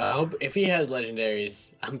 Yeah, I hope if he has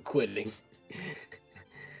legendaries, I'm quitting.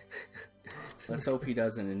 Let's hope he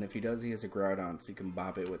doesn't, and if he does, he has a Groudon, so you can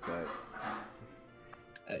bop it with that.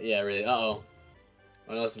 Yeah, really. Uh-oh.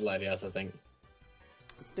 What else is Latias, I think?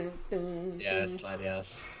 Yeah, it's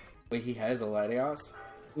Latias. Wait, he has a Latias?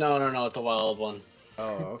 No, it's a wild one.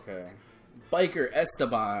 Oh, okay. Biker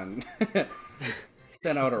Esteban!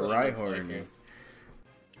 Sent out a Rhyhorn.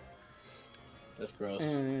 That's gross.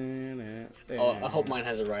 Oh, I hope mine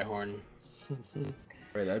has a Rhyhorn.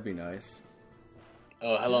 Right, that'd be nice.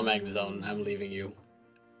 Oh, hello, Magnezone. I'm leaving you.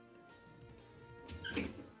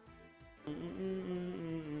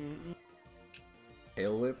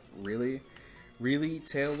 Tail Whip? Really? Really,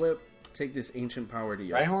 Tail Whip? Take this ancient power to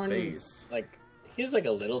your Rhyhorn, face. He has a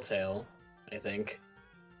little tail, I think.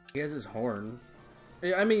 He has his horn.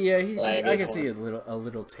 I mean, yeah, I can see a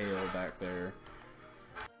little tail back there.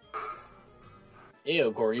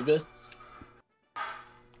 Ew, Goribus.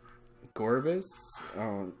 Gorbis?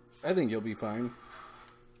 Oh, I think you'll be fine.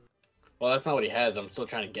 Well, that's not what he has. I'm still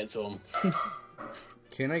trying to get to him.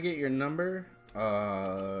 Can I get your number?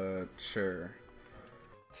 Sure.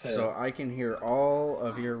 So I can hear all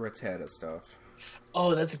of your Rattata stuff.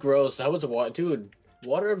 Oh, that's gross. That was a dude.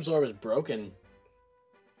 Water Absorb is broken.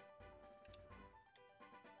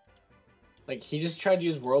 He just tried to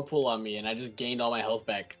use Whirlpool on me, and I just gained all my health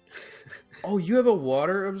back. Oh, you have a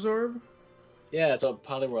Water Absorb? Yeah, that's what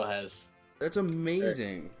Poliwhirl has. That's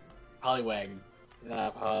amazing. Poliwag. It's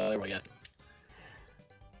not Poliwhirl yet.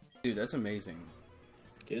 Dude, that's amazing.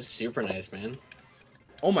 Dude, it's super nice, man.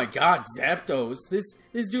 Oh my god, Zapdos!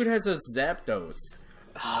 This dude has a Zapdos.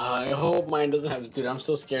 I hope mine doesn't have... Dude, I'm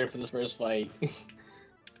so scared for this first fight.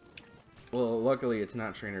 Well, luckily it's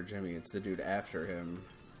not Trainer Jimmy, it's the dude after him.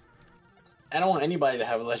 I don't want anybody to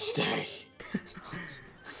have a legendary.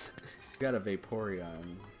 Got a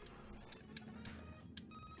Vaporeon.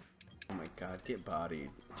 Oh my god, get bodied.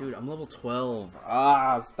 Dude, I'm level 12.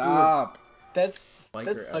 Ah, stop! Dude,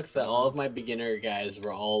 that sucks that all of my beginner guys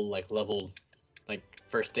were all, level,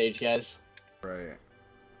 first stage guys. Right.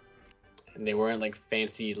 And they weren't,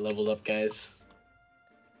 fancy leveled up guys.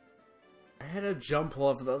 I had a jump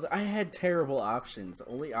level. I had terrible options. The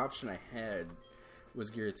only option I had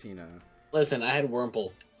was Giratina. Listen, I had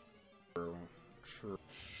Wurmple. True.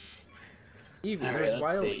 Eevee, Right, there's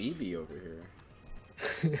wild Eevee over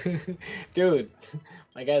here. Dude,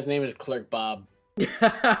 my guy's name is Clerk Bob. He's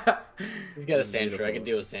got a Sandshrew. I can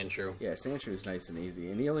deal with Sandshrew. Yeah, Sandshrew is nice and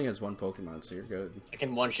easy. And he only has one Pokemon, so you're good. I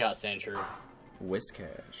can one-shot Sandshrew.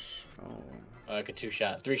 Whiscash. Oh. I could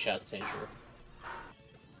two-shot, three-shot Sandshrew.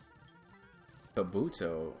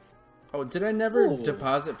 Kabuto. Oh, did I never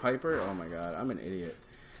deposit Piper? Oh my god, I'm an idiot.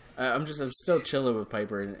 I'm still chilling with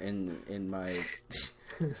Piper in my...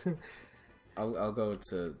 I'll go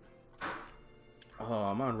to... Oh,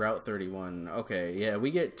 I'm on Route 31. Okay, yeah,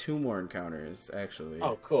 we get 2 more encounters, actually.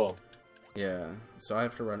 Oh, cool. Yeah, so I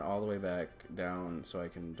have to run all the way back down so I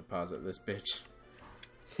can deposit this bitch.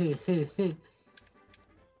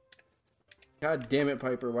 God damn it,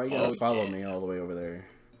 Piper, why you gotta follow me all the way over there?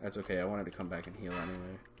 That's okay, I wanted to come back and heal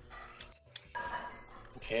anyway.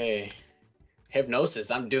 Okay. Hypnosis.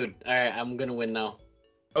 Dude. All right, I'm gonna win now.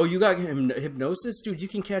 Oh, you got hypnosis, dude. You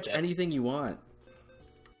can catch Yes. anything you want.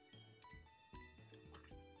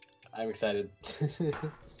 I'm excited.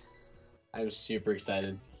 I'm super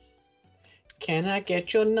excited. Can I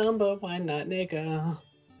get your number? Why not, nigga?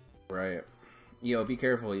 Right. Yo, be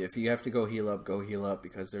careful. If you have to go heal up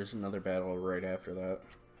because there's another battle right after that.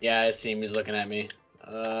 Yeah, I see him. He's looking at me.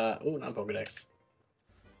 Oh, not Pokedex.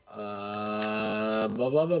 Blah, blah,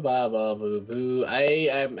 blah, blah, blah, boo, boo. I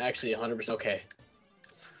am actually 100% okay.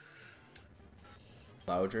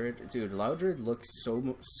 Loudred? Dude, Loudred looks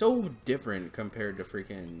so different compared to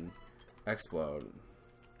freaking Explode.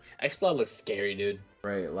 Explode looks scary, dude.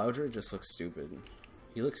 Right, Loudred just looks stupid.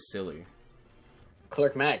 He looks silly.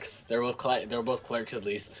 Clerk Max. They're both clerks at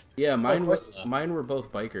least. Yeah, mine not. mine were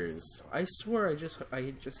both bikers. I swear I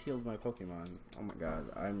just healed my Pokemon. Oh my god,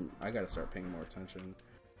 I gotta start paying more attention.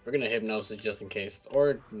 We're gonna hypnosis just in case,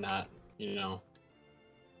 or not. You know.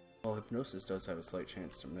 Well, hypnosis does have a slight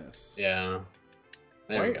chance to miss. Yeah.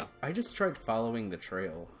 There we go. I just tried following the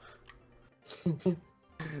trail.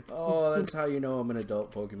 Oh, that's how you know I'm an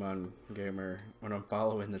adult Pokemon gamer, when I'm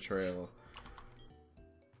following the trail.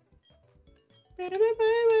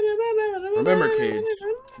 Remember, kids,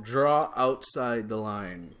 draw outside the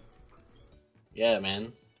line. Yeah,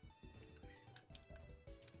 man.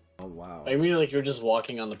 Oh, wow. I mean, like you're just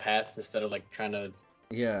walking on the path instead of like trying to.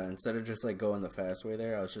 Yeah, instead of just like going the fast way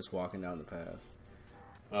there, I was just walking down the path.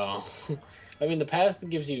 Oh, I mean, the path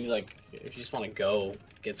gives you like if you just want to go,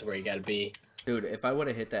 get to where you gotta be. Dude, if I would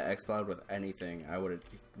have hit that X-Cloud with anything, I would have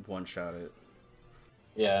one-shot it.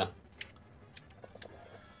 Yeah.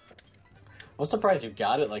 I'm surprised you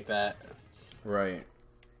got it like that. Right.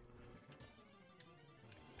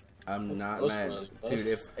 I'm That's not close, mad. really close.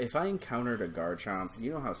 Dude, if I encountered a Garchomp,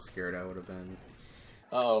 you know how scared I would have been.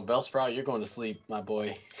 Uh-oh, Bellsprout, you're going to sleep, my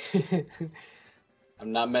boy.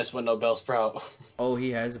 I'm not messing with no Bellsprout. Oh,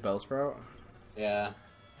 he has a Bellsprout? Yeah.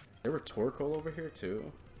 There were Torkoal over here,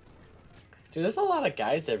 too. Dude, there's a lot of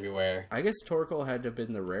guys everywhere. I guess Torkoal had to have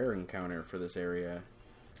been the rare encounter for this area.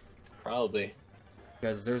 Probably.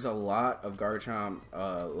 Because there's a lot of Garchomp,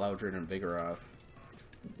 Loudred, and Vigoroth.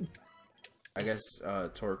 I guess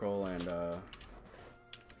Torkoal and...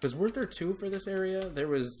 Because weren't there two for this area? There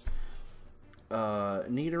was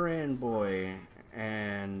Nidoran Boy,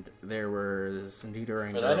 and there was Nidoran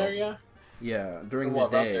For Girl. that area? Yeah, during For the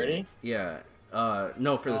what, day. Route 30? Yeah.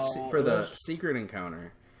 No, for it the was- secret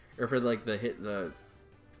encounter. Or for like the hidden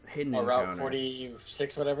Or encounter. Route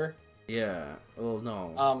 46, whatever? Yeah. Well, no.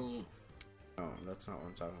 No, that's not what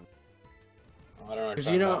I'm talking about. I don't know.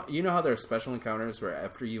 Because you know how there are special encounters where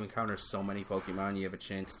after you encounter so many Pokemon, you have a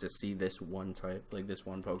chance to see this one type, like this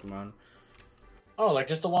one Pokemon. Oh, like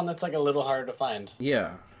just the one that's like a little harder to find.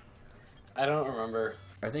 Yeah. I don't remember.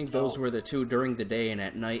 I think those were the two during the day, and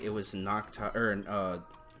at night it was Noctowl or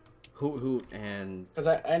Hoot and. Because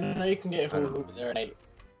I know you can get Hoot there at night.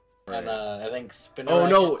 Right. And I think Spinner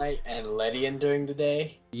no. at night and Ledian during the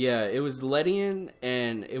day. Yeah, it was Ledian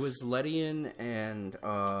and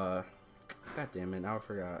God damn it, now I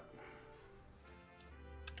forgot.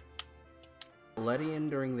 Ledian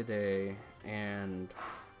during the day, and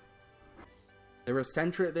there was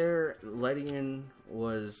Sentret there. Ledian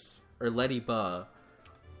was, or Lediba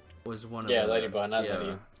was one of Yeah, the... Lediba, not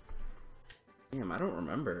Ledian. Damn, I don't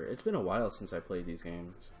remember. It's been a while since I played these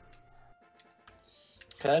games.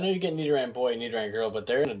 Cause I know you get Nidoran Boy and Nidoran Girl, but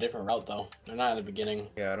they're in a different route though. They're not in the beginning.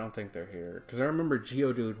 Yeah, I don't think they're here. Because I remember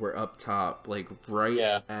Geodude were up top, like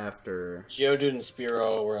right after... Geodude and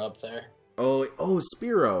Spearow were up there. Oh,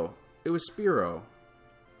 Spearow. It was Spearow.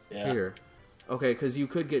 Yeah. Here. Okay, because you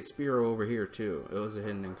could get Spearow over here too. It was a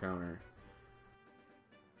hidden encounter.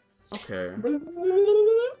 Okay.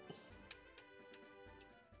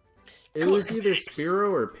 It was either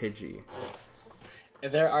Spearow or Pidgey.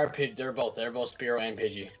 They're both Spearow and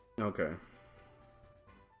Pidgey. Okay.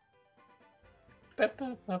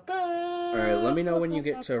 Alright, Alright, let me know when you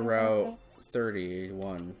get to Route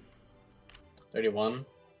 31. 31?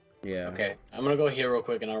 Yeah. Okay, I'm gonna go here real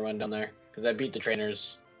quick and I'll run down there. Because I beat the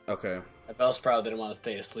trainers. Okay. Bellsprout didn't want to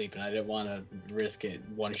stay asleep and I didn't want to risk it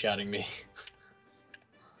one-shotting me.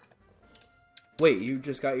 Wait, you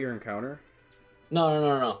just got your encounter?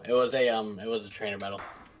 No. It was a trainer battle.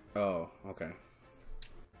 Oh, okay.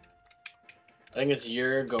 I think it's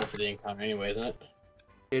your go for the encounter anyway, isn't it?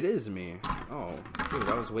 It is me. Oh, dude,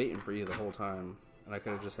 I was waiting for you the whole time. And I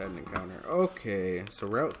could have just had an encounter. Okay, so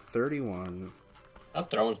Route 31. I'm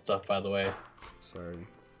throwing stuff, by the way. Sorry.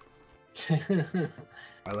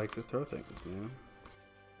 I like to throw things, man.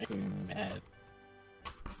 Make me mad.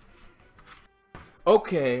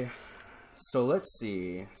 Okay, So let's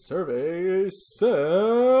see. Survey says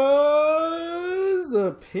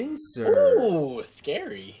a pincer. Ooh,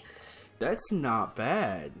 scary. That's not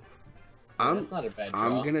bad. That's not a bad draw.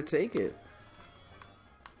 I'm gonna take it.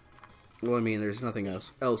 Well, I mean, there's nothing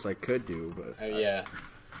else I could do, but yeah,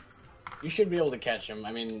 you should be able to catch him.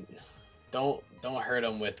 I mean, don't hurt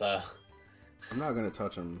him with I'm not gonna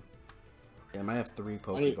touch him. Damn, I have 3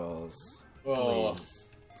 Pokeballs. Oh.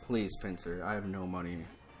 Please, pincer. I have no money.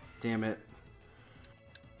 Damn it.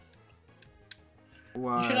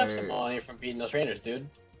 Why? You should have some money from beating those trainers, dude.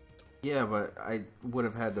 Yeah, but I would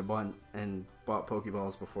have had to bunt and bought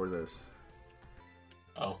Pokeballs before this.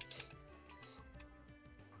 Oh.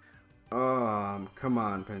 Come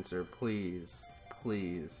on, pincer, please.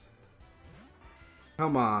 Please.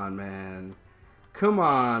 Come on, man. Come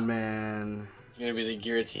on, man. It's gonna be the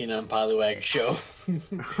Giratina and Poliwag show.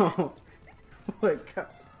 Oh my god.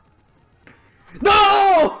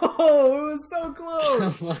 No! It was so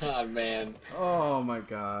close! Come on, man. Oh my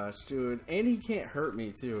gosh, dude. And he can't hurt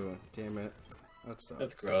me, too. Damn it. That sucks.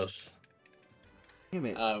 That's gross. Damn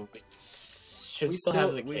it. We should still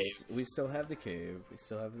have the cave. We still have the cave. We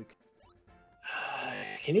still have the cave.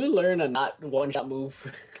 Can you learn a not one-shot move?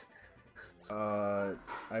 I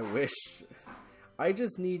wish. I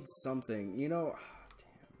just need something, you know. Damn.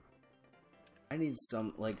 I need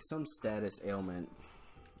some status ailment.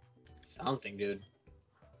 Something, dude.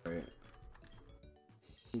 Right.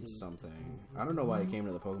 I need something. I don't know why I came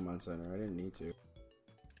to the Pokemon Center. I didn't need to.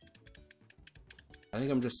 I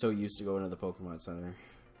think I'm just so used to going to the Pokemon Center.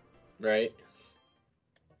 Right.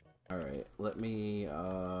 Alright, let me,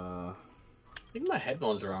 I think my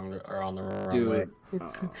headphones are on the wrong way. Dude.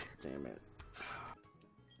 Oh, damn it.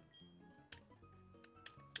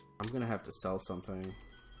 I'm gonna have to sell something.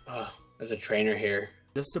 Oh, there's a trainer here.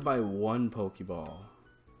 Just to buy 1 Pokeball.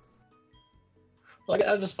 Well,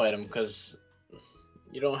 I'll just fight him, because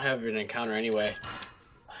you don't have an encounter anyway.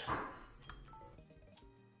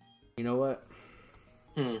 You know what?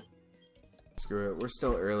 Hmm. Screw it. We're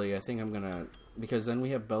still early. I think I'm gonna... Because then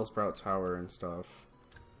we have Bellsprout Tower and stuff.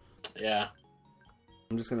 Yeah.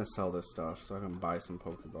 I'm just gonna sell this stuff so I can buy some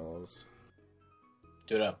Pokeballs.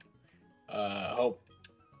 Do it up. Hope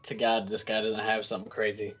to God this guy doesn't have something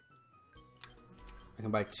crazy. I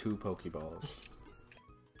can buy 2 Pokeballs.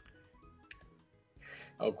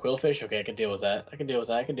 Oh, Quillfish? Okay, I can deal with that. I can deal with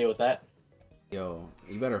that. I can deal with that. Yo,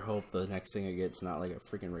 you better hope the next thing I get's not like a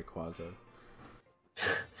freaking Rayquaza.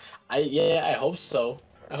 Yeah, I hope so.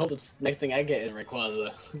 I hope the next thing I get is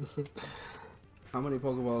Rayquaza. How many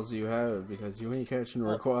Pokeballs do you have? Because you ain't catching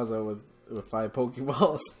Rayquaza with 5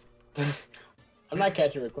 Pokeballs. I'm not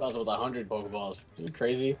catching Rayquaza with 100 Pokeballs. Are you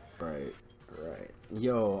crazy? Right.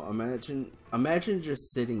 Yo, imagine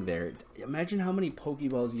just sitting there. Imagine how many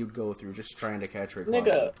Pokeballs you'd go through just trying to catch Rayquaza.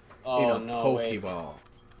 Nigga. Oh, no, Pokeball.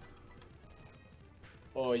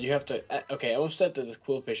 Oh, you have to... Okay, I'm upset that this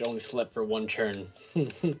Quillfish only slept for 1 turn.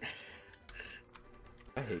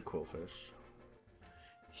 I hate Quillfish.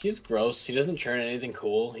 He's gross. He doesn't churn anything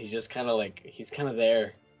cool. He's just kind of like... He's kind of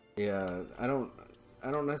there. Yeah, I don't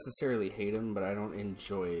necessarily hate him, but I don't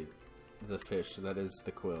enjoy the fish that is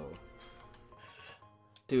the Quill.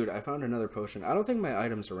 Dude, I found another potion. I don't think my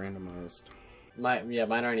items are randomized. Yeah,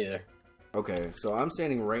 mine aren't either. Okay, so I'm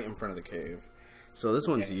standing right in front of the cave. So this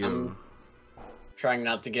one's you. I'm trying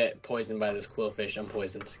not to get poisoned by this Quillfish. I'm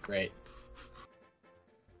poisoned. Great.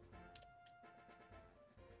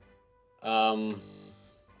 Oh,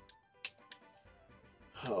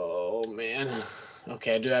 man.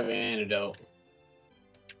 Okay, I do have an antidote.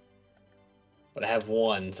 But I have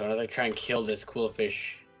 1, so I'm gonna try and kill this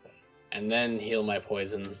Quillfish. And then heal my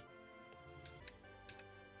poison.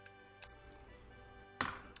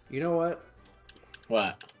 You know what?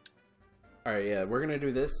 What? Alright, yeah, we're gonna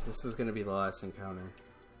do this. This is gonna be the last encounter.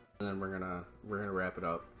 And then we're gonna wrap it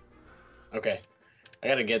up. Okay. I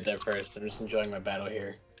gotta get there first. I'm just enjoying my battle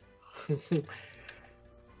here.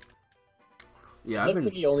 Yeah, Looks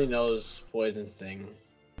like he only knows Poison Sting.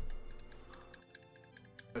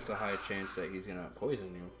 There's a high chance that he's gonna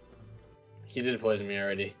poison you. He did poison me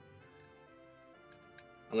already.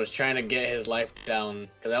 I'm just trying to get his life down,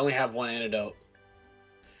 because I only have 1 antidote.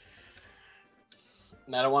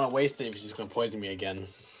 And I don't want to waste it if he's going to poison me again.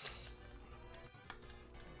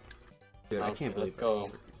 Dude, I can't believe let's go.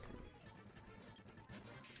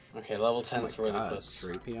 Okay, level 10 is really God, close.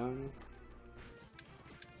 Drapion?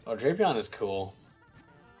 Oh, Drapion is cool.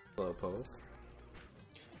 Slowpoke.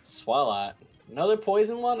 Swalot. Another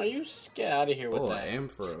poison one? Are you get out of here with that?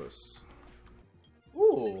 Ampharos.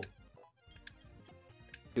 Ooh.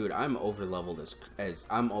 Dude, I'm overleveled as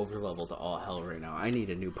I'm overleveled to all hell right now. I need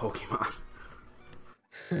a new Pokemon.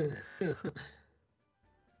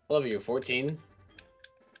 Love you, 14.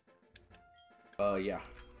 Yeah.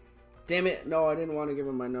 Damn it! No, I didn't want to give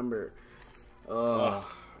him my number. Ugh.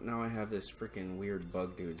 Now I have this freaking weird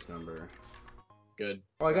bug dude's number. Good.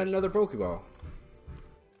 Oh, I got another Pokeball.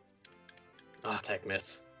 Ah, tech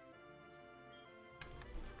miss.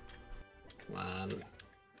 Come on.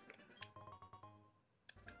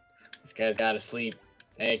 This guy's gotta sleep.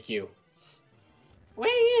 Thank you.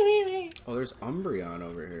 Wait. Oh, there's Umbreon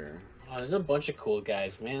over here. Oh, there's a bunch of cool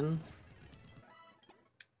guys, man.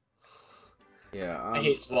 Yeah, I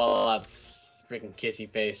hate Swallows. Freaking kissy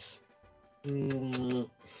face.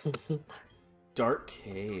 Dark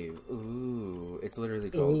Cave. Ooh, it's literally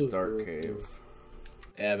called Dark Cave.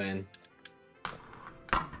 Yeah, man.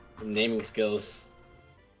 Naming skills.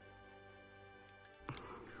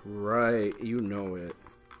 Right, you know it.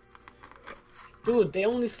 Dude, they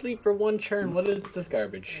only sleep for one turn. What is this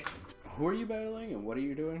garbage? Who are you battling and what are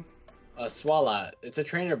you doing? Swallow. It's a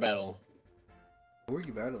trainer battle. Who are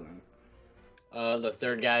you battling? The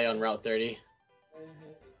third guy on Route 30.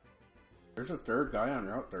 There's a third guy on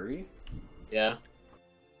Route 30? Yeah.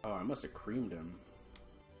 Oh, I must have creamed him.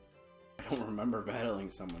 I don't remember battling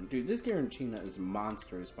someone. Dude, this Giratina is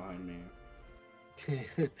monstrous behind me.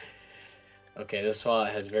 Okay, this Swallow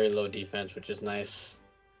has very low defense, which is nice.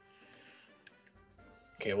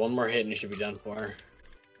 Okay, one more hit and you should be done for.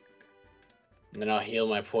 And then I'll heal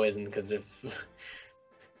my poison, because if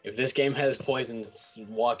this game has poison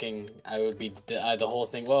walking, I would be the whole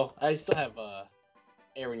thing. Well, I still have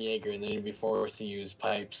Aaron Yeager, and then you'd be forced to use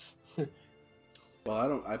pipes.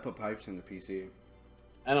 Well, I put pipes in the PC.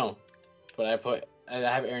 I know, but I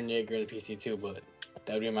have Aaron Yeager in the PC too, but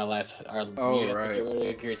that would be my last. Oh, right. Get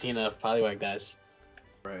rid of Giratina if Poliwag dies.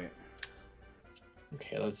 Right.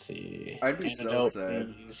 Okay, let's see. I'd be so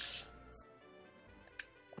sad. Please.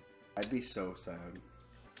 I'd be so sad.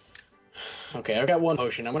 Okay, I've got one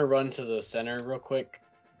potion. I'm gonna run to the center real quick.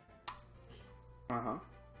 Uh-huh.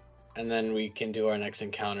 And then we can do our next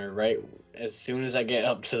encounter right as soon as I get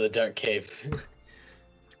up to the dark cave.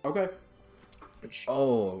 Okay. Which,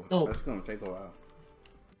 oh, that's gonna take a while.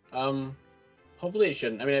 hopefully it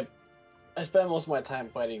shouldn't. I mean, I spend most of my time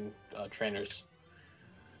fighting trainers.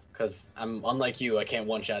 Because I'm unlike you, I can't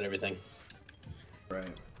one-shot everything.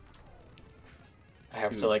 Right. I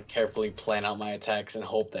have to like carefully plan out my attacks and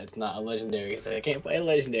hope that it's not a legendary, because I can't play a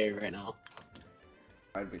legendary right now.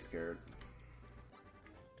 I'd be scared.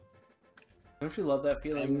 Don't you love that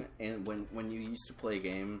feeling? And when you used to play a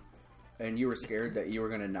game, and you were scared that you were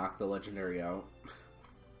gonna knock the legendary out.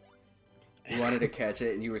 You wanted to catch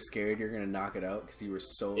it, and you were scared you're gonna knock it out because you were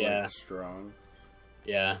so like, strong.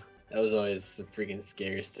 Yeah, that was always the freaking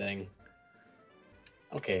scariest thing.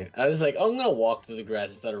 Okay, I was like, oh, I'm gonna walk through the grass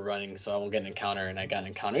instead of running, so I won't get an encounter, and I got an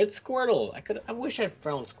encounter. It's Squirtle. I wish I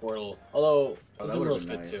found Squirtle. Although Azumarilla's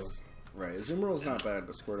good too. Right, Azumarilla's not bad,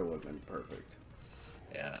 but Squirtle would have been perfect.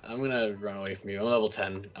 Yeah, I'm gonna run away from you. I'm level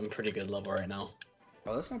 10. I'm pretty good level right now.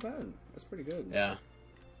 Oh, that's not bad. That's pretty good. Yeah.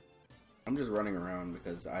 I'm just running around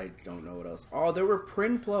because I don't know what else. Oh, there were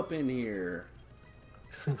Prinplup in here.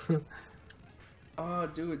 Oh,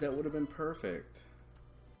 dude, that would have been perfect.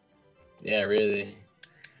 Yeah, really.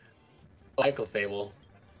 Michael Fable.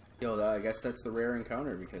 Yo, I guess that's the rare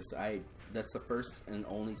encounter because that's the first and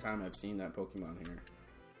only time I've seen that Pokemon here.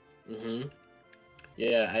 Mm-hmm.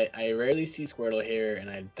 Yeah, I rarely see Squirtle here,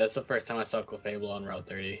 and that's the first time I saw Clefable on Route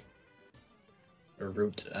 30. Or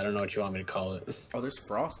Route, I don't know what you want me to call it. Oh, there's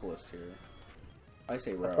Frostless here. I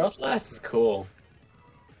say Route. Frostlass is cool.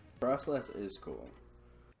 Frostlass is cool.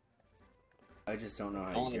 I just don't know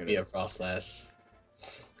how I want to to get be it. a Frostlass.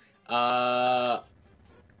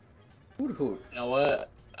 Hoot hoot. You know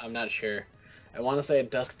what? I'm not sure. I want to say a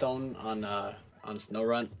Duskstone on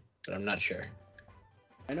Snowrun, but I'm not sure.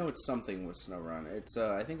 I know it's something with Snorunt. It's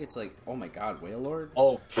I think it's like, oh my god, Wailord?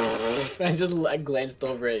 Oh, I glanced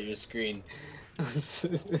over at your screen.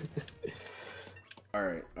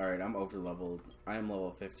 Alright, I'm over leveled. I am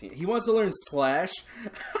level 15. He wants to learn Slash.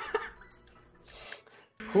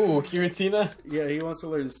 Who, Giratina? Yeah, he wants to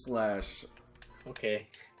learn Slash. Okay.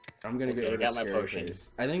 I'm gonna get rid I of got my Scary potion. Face.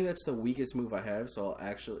 I think that's the weakest move I have, so I'll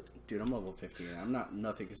actually... Dude, I'm level 15.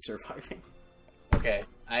 Nothing is surviving. Okay,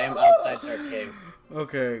 I am outside Dark Cave.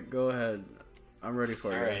 Okay, go ahead. I'm ready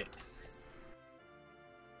for you. Alright.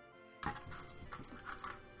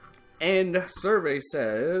 And survey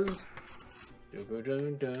says...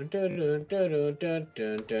 Doduo,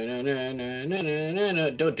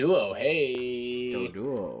 hey!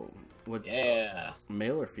 Doduo. What? Yeah.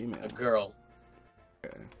 Male or female? A girl.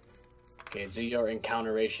 Okay. Okay, do your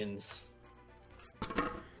encounter-ations.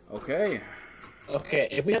 Okay. Okay,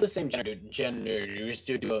 if we had the same gender, do we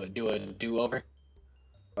still do a do-over?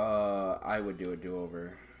 I would do a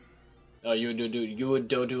do-over. Oh, you would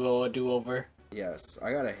do a do-over? Yes,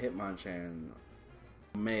 I got a Hitmonchan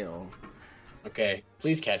male. Okay,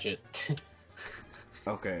 please catch it.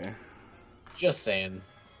 Okay. Just saying.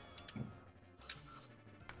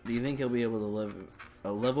 Do you think he'll be able to live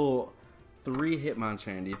a level 3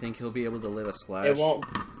 Hitmonchan? Do you think he'll be able to live a slash?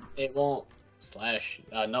 It won't slash.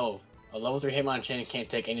 No. A level 3 Hitmonchan can't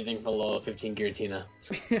take anything below 15 Giratina.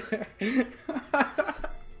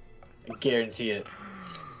 I guarantee it.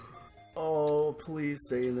 Oh, please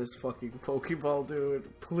stay in this fucking Pokeball,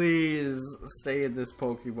 dude. Please stay in this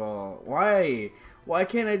Pokeball. Why? Why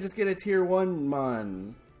can't I just get a tier 1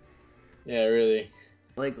 Mon? Yeah, really.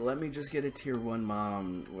 Like, let me just get a tier 1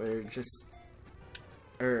 Mom. Where just...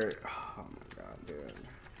 oh my god, dude.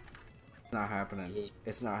 It's not happening.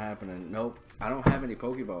 It's not happening. Nope. I don't have any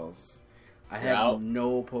Pokeballs. I have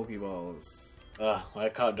no Pokeballs. I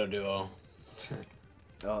caught Doduo.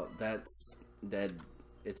 Oh, that's dead.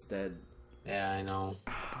 It's dead. Yeah, I know.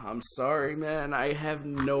 I'm sorry, man. I have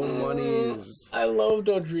no monies. I love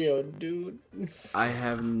Dodrio, dude. I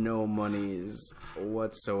have no monies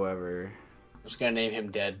whatsoever. I'm just gonna name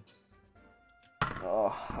him Dead.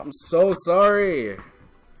 Oh, I'm so sorry.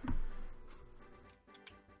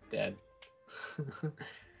 Dead.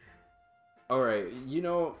 Alright, you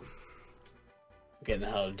know... Getting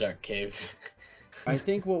out of the dark cave. I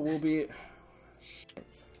think what will be... Shit.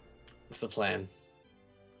 What's the plan?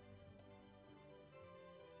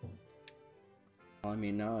 I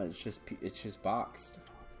mean, no, it's just boxed.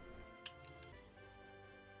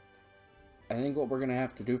 I think what we're gonna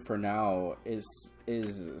have to do for now is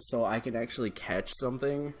so I can actually catch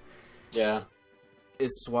something. Yeah.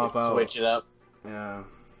 Is swap Just out. switch it up. Yeah.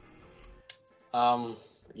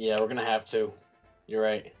 Yeah, we're gonna have to. You're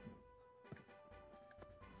right.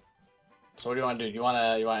 So what do you want to do? You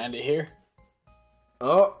wanna end it here?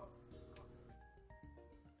 Oh.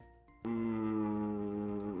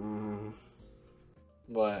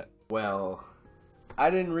 What? Well, I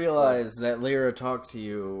didn't realize that Lyra talked to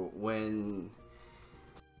you when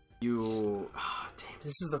you... Oh, damn,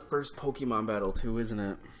 this is the first Pokemon battle too, isn't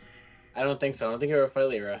it? I don't think so. I don't think you ever fight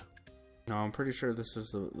Lyra. No, I'm pretty sure this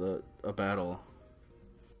is a battle.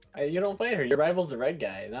 You don't fight her. Your rival's the red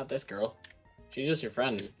guy, not this girl. She's just your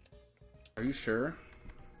friend. Are you sure?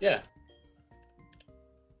 Yeah.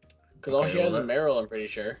 Because all she has is Meryl, I'm pretty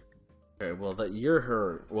sure. Okay, well, you're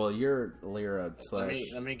her. Well, you're Lyra slash...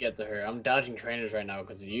 Let me get to her. I'm dodging trainers right now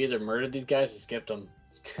because you either murdered these guys or skipped them.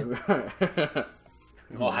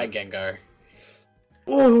 Oh, hi, Gengar.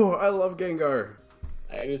 Oh, I love Gengar.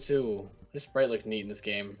 I do too. This sprite looks neat in this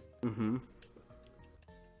game. Mm-hmm.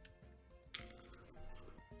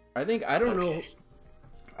 I think, I don't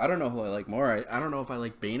know who I like more. I don't know if I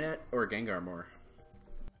like Banette or Gengar more.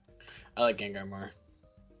 I like Gengar more.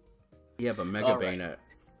 Yeah, but Mega Banette.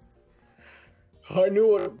 Oh, I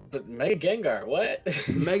knew it, but Mega Gengar, what?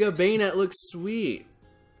 Mega Banette looks sweet.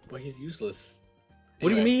 But he's useless. What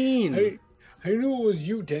do you mean? I knew it was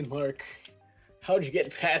you, Denmark. How'd you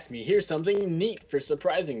get past me? Here's something neat for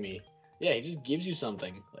surprising me. Yeah, he just gives you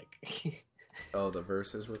something. Like. Oh, the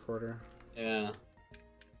Versus recorder? Yeah.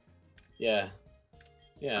 Yeah.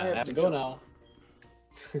 Yeah, I have to go now.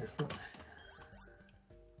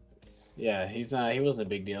 Yeah, he wasn't a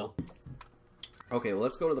big deal. Okay, well,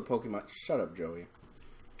 let's go to the Pokemon. Shut up, Joey.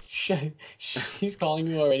 He's calling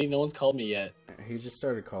me already. No one's called me yet. He just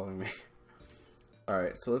started calling me.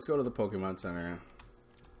 Alright, so let's go to the Pokemon Center.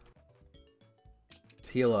 Let's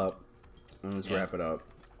heal up. And let's wrap it up.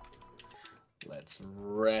 Let's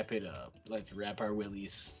wrap it up. Let's wrap our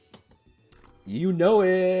willies. You know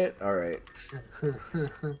it! Alright.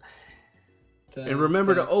 And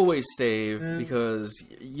remember to always save, because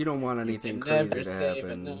you don't want anything crazy to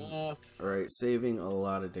happen. Alright, saving a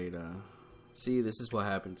lot of data. See, this is what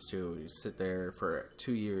happens too. You sit there for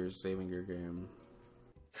 2 years saving your game.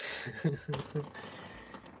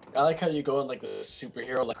 I like how you go in like the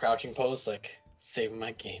superhero, like crouching pose, like saving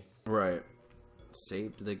my game. Right.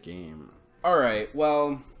 Saved the game. Alright,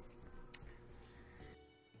 well,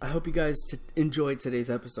 I hope you guys enjoyed today's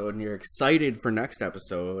episode and you're excited for next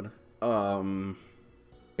episode.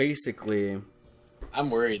 Basically, I'm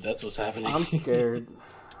worried. That's what's happening. I'm scared.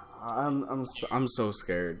 I'm so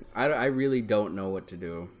scared. I really don't know what to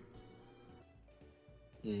do.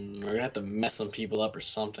 We're gonna have to mess some people up or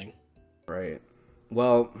something. Right.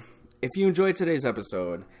 Well, if you enjoyed today's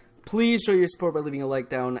episode, please show your support by leaving a like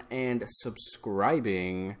down and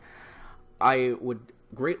subscribing. I would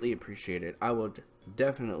greatly appreciate it. I would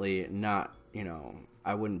definitely not,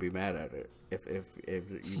 I wouldn't be mad at it if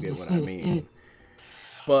you get what I mean.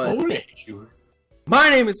 But I hate you. my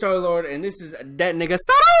name is Starlord, and this is that nigga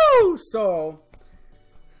So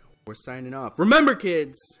we're signing off. Remember,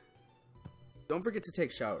 kids, don't forget to take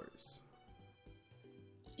showers.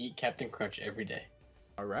 Eat Captain Crunch every day.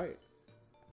 All right.